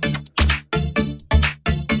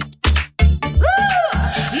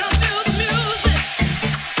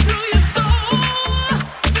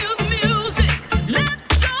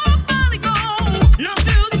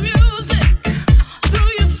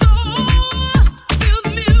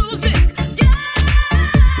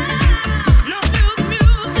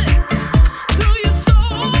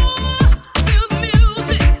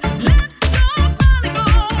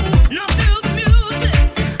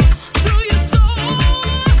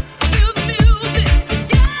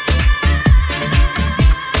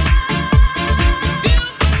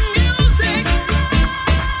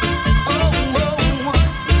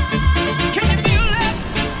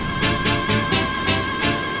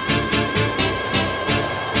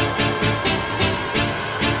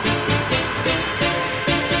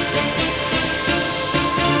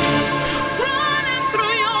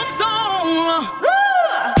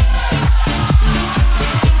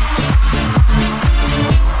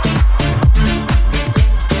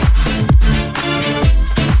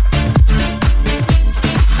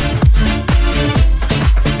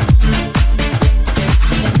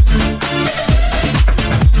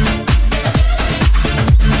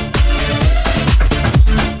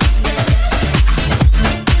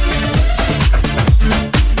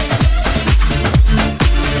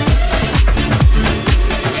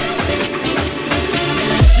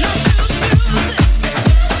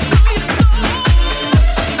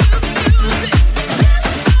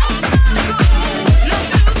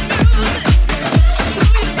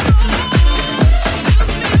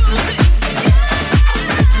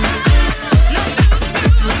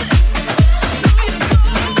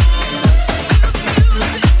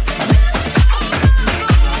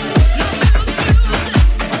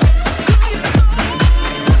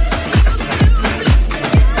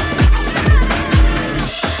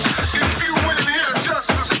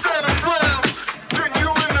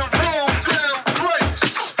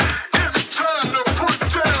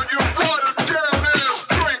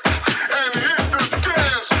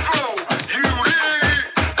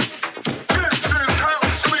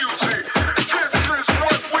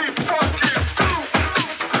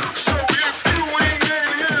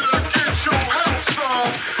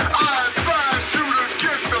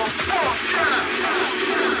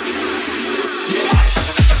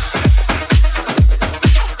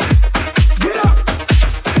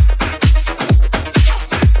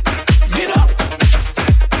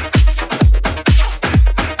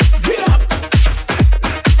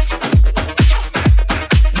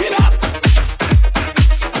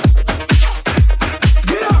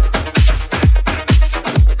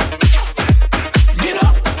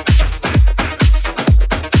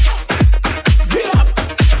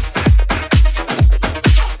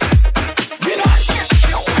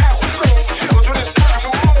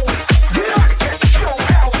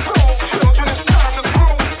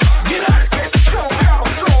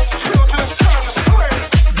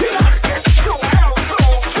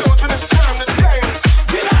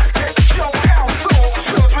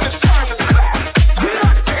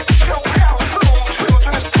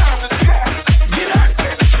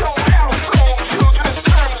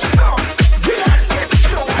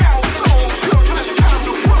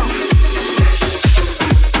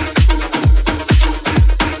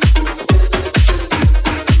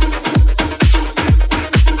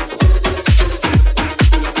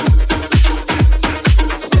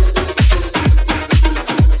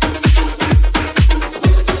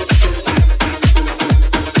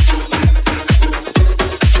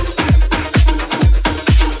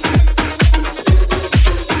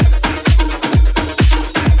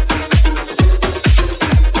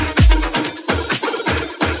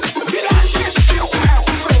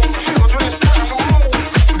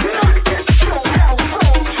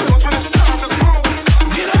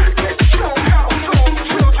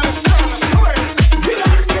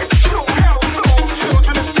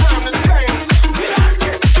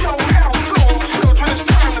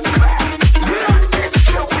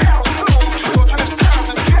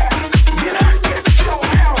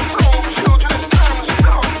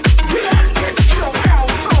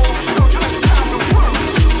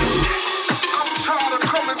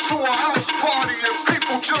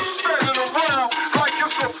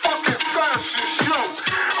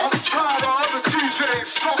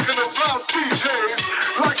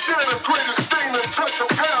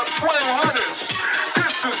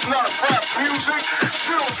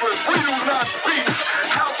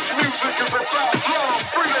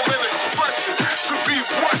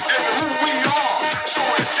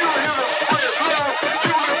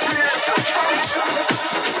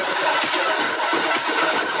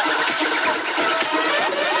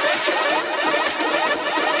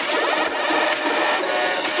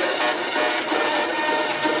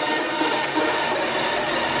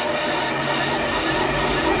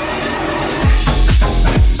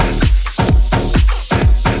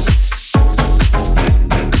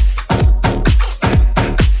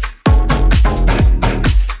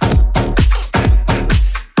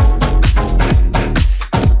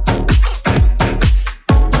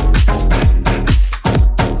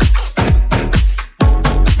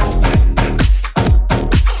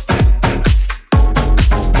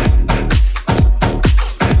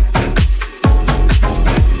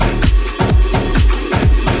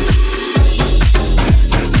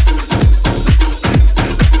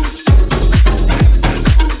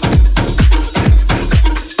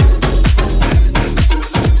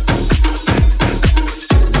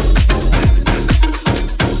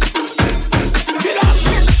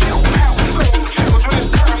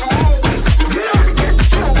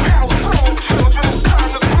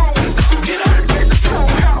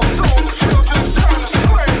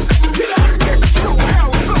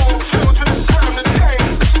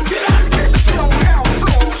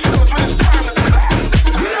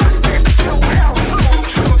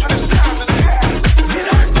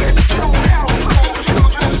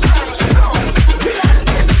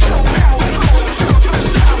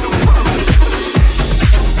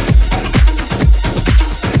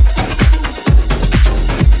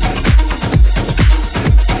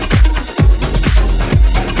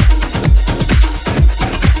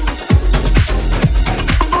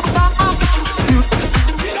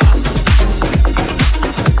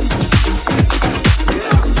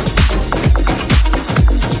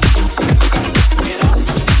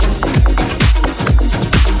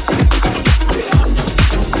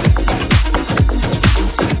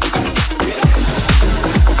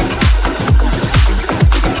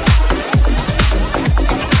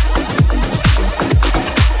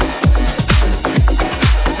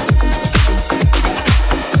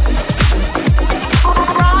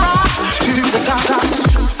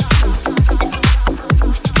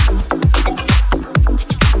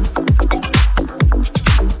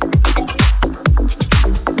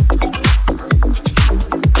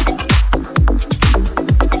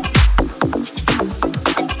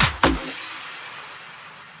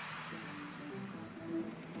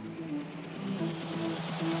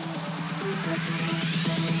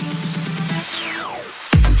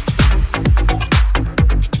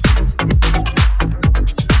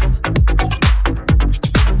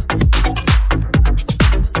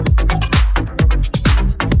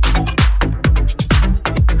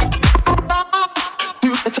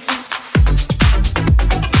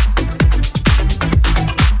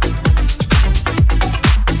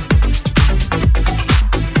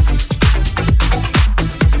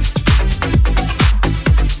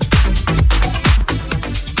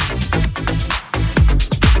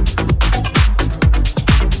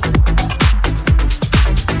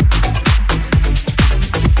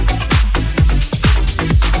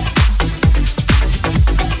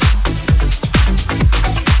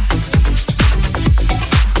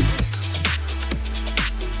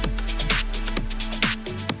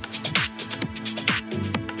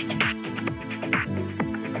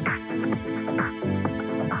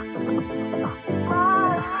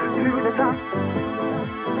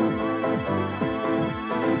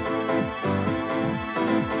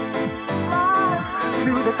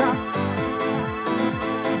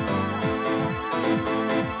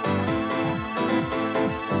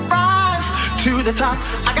 To the top,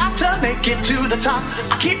 I got to make it to the top.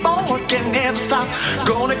 I keep on working, never stop.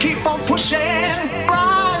 Gonna keep on pushing,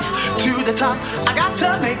 rise to the top. I got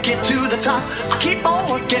to make it to the top. I keep on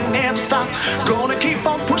working, never stop. Gonna keep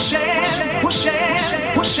on pushing, pushing,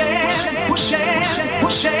 pushing, pushing, pushing,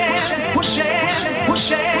 pushing, pushing,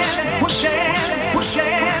 pushing,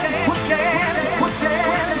 pushing.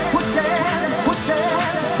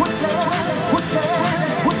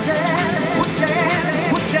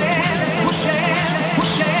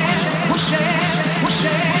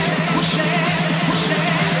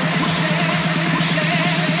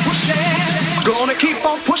 Gonna keep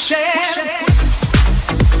on pushing.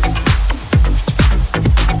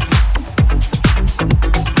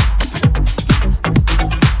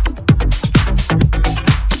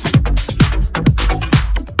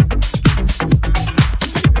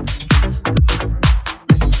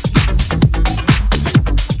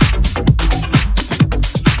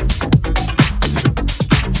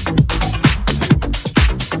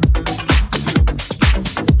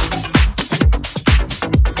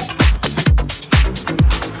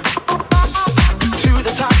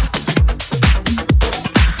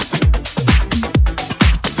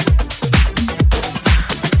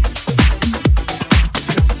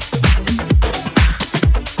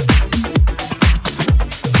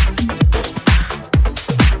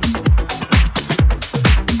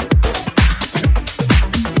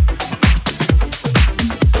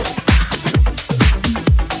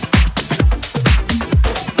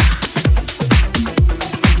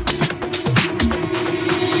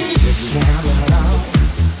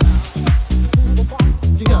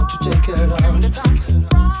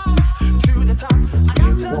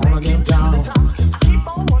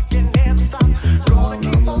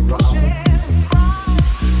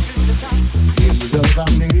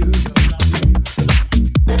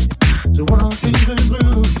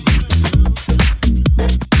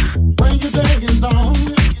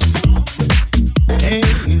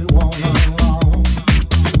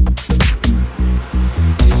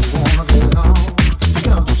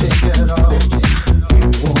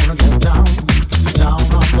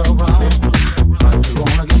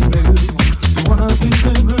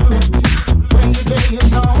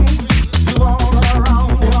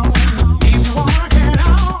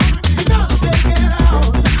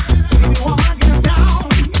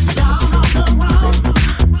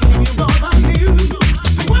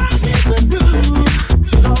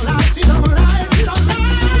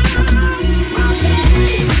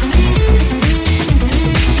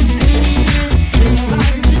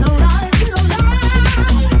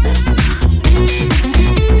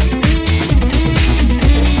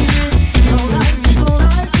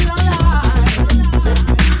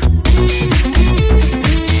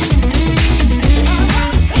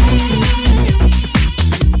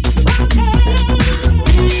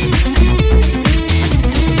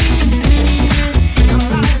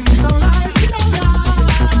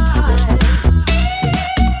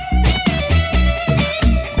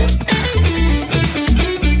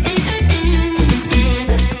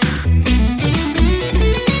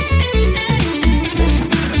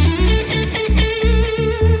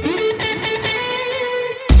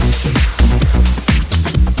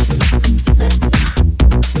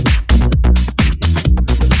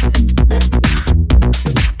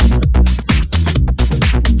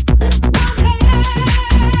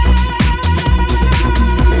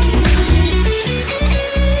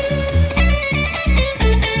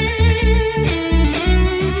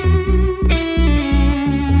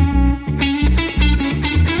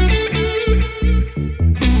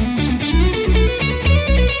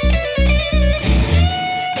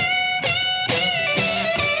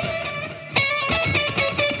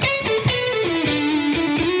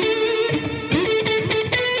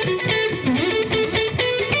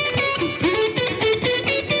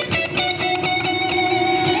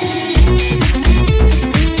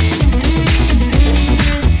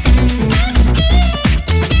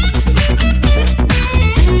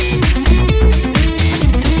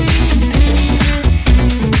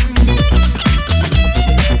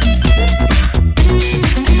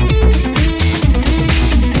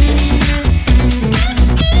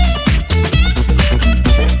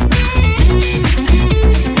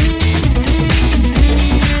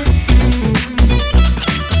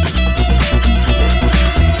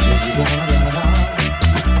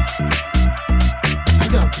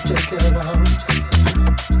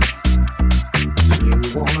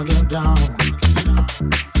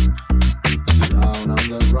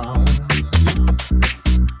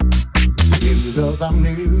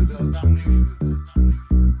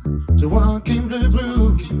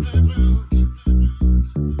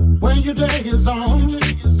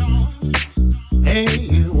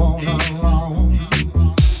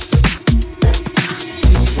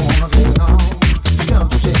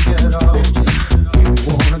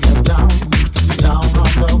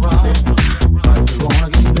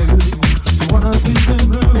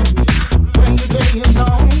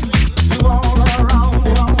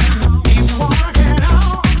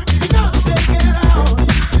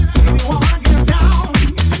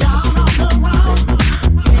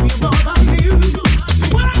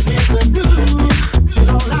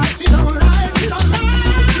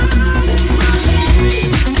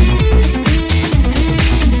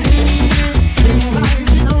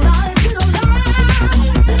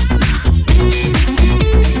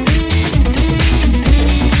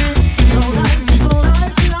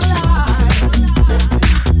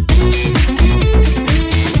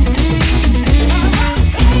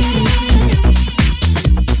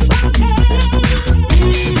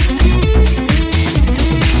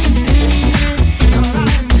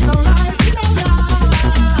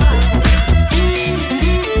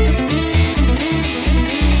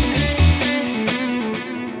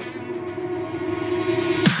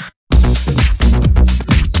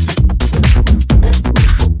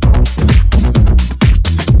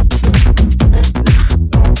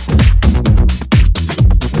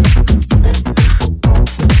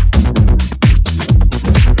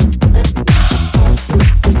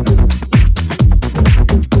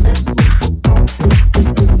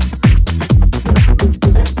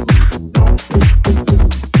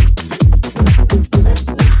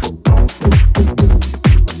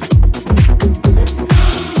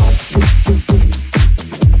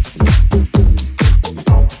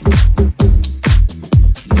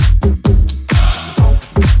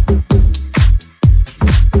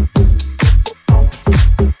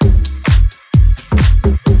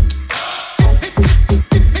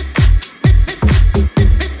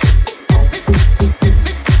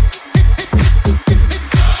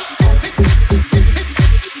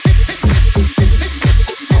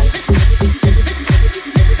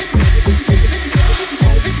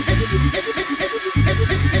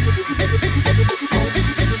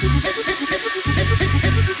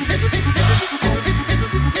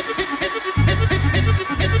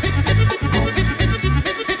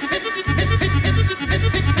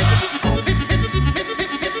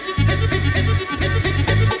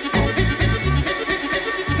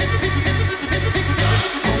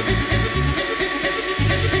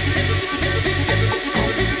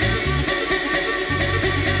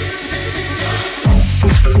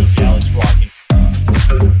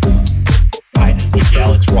 DJ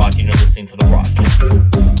Alex Rock, and you're listening to the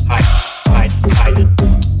RocCast. Hide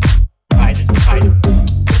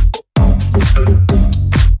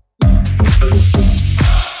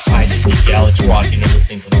it, DJ Alex Rock, and you're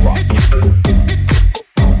listening to the RocCast.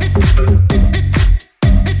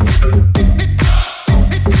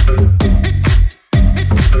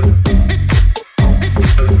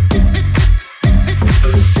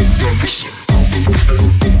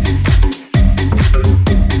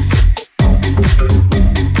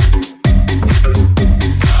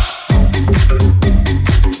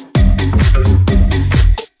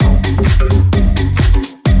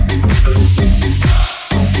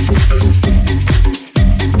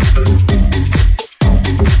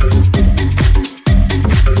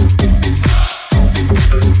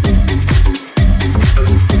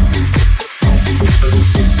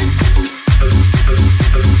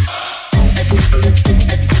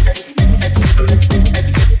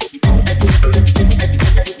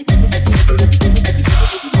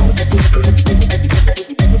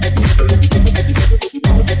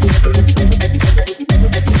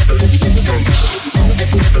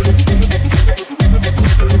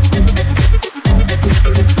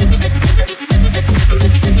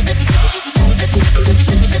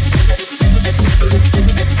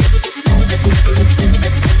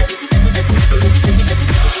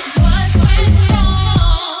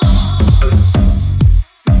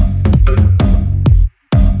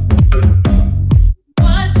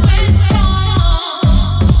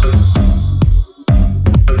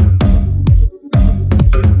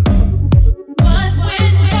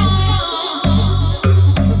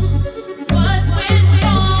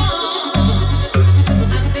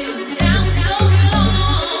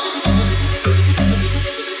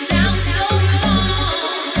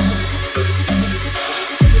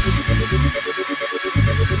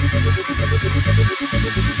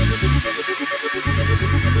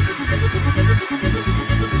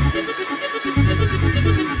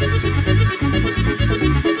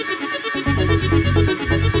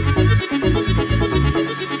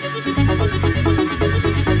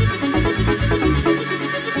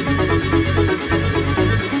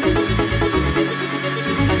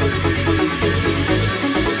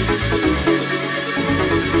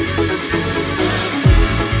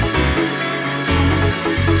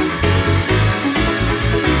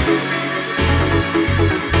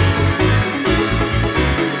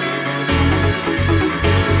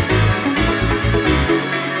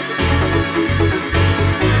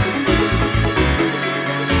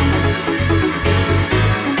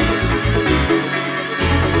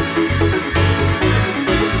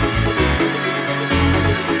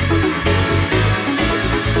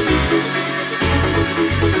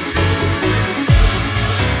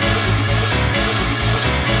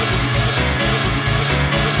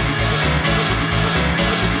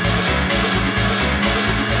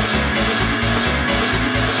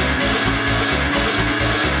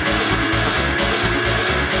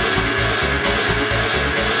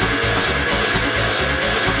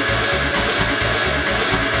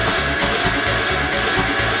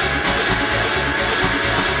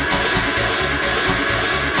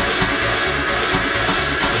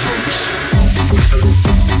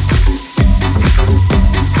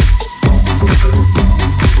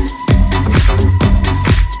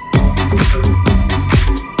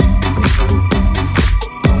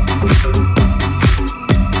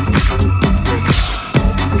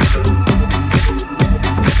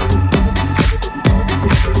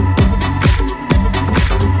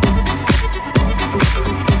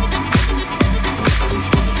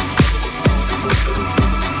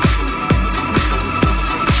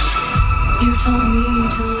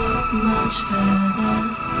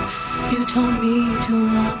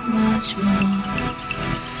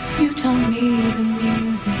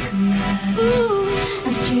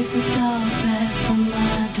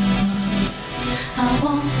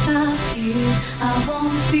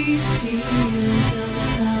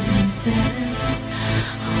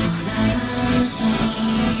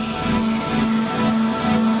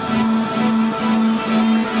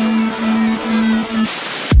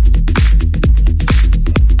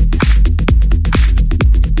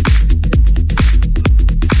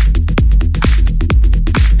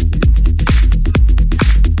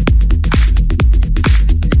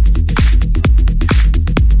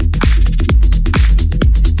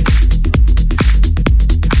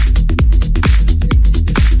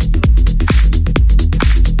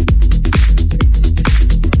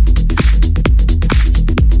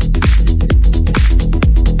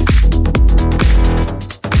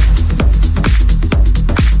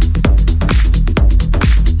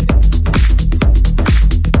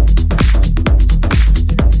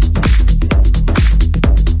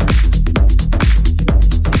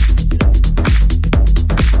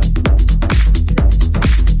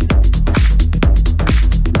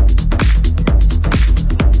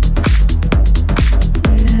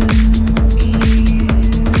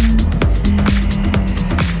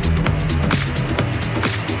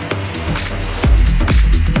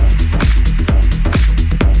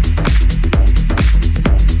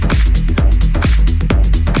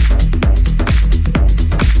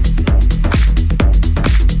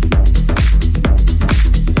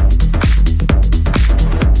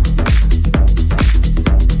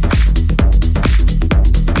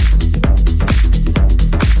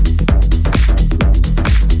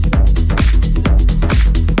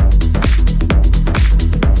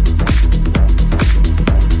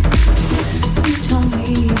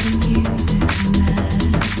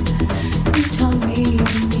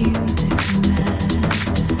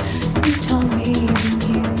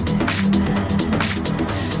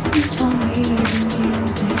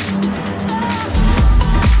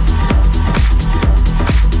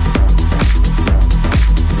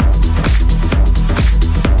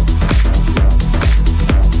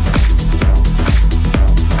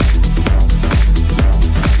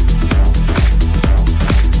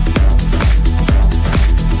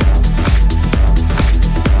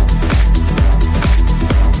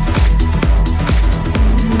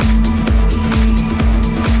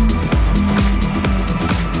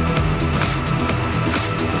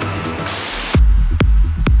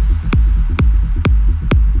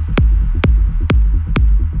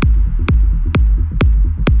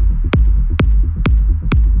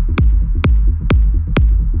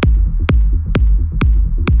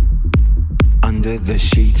 the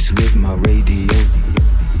sheets with my radio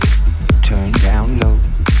turned down low,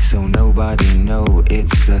 so nobody know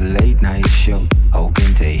it's the late night show.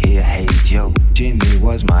 Hoping to hear Hey Joe. Jimmy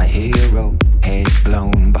was my hero, head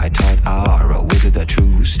blown by Todd R. Was it a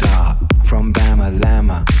true star? From Bama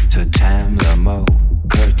Lama to Tamla Mo,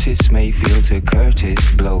 Curtis Mayfield to Curtis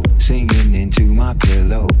Blow, singing into my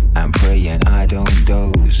pillow and praying I don't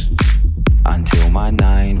doze until my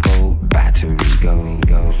 9-volt battery go.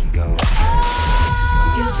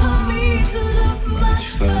 You told me to look much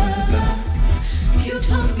further. You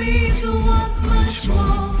told me to want much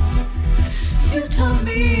more. You told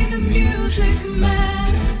me the music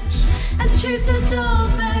matters, and to chase the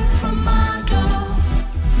dolls back from my door.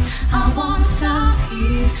 I won't stop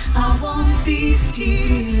here, I won't be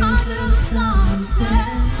still until sun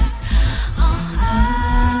sets on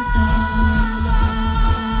us all.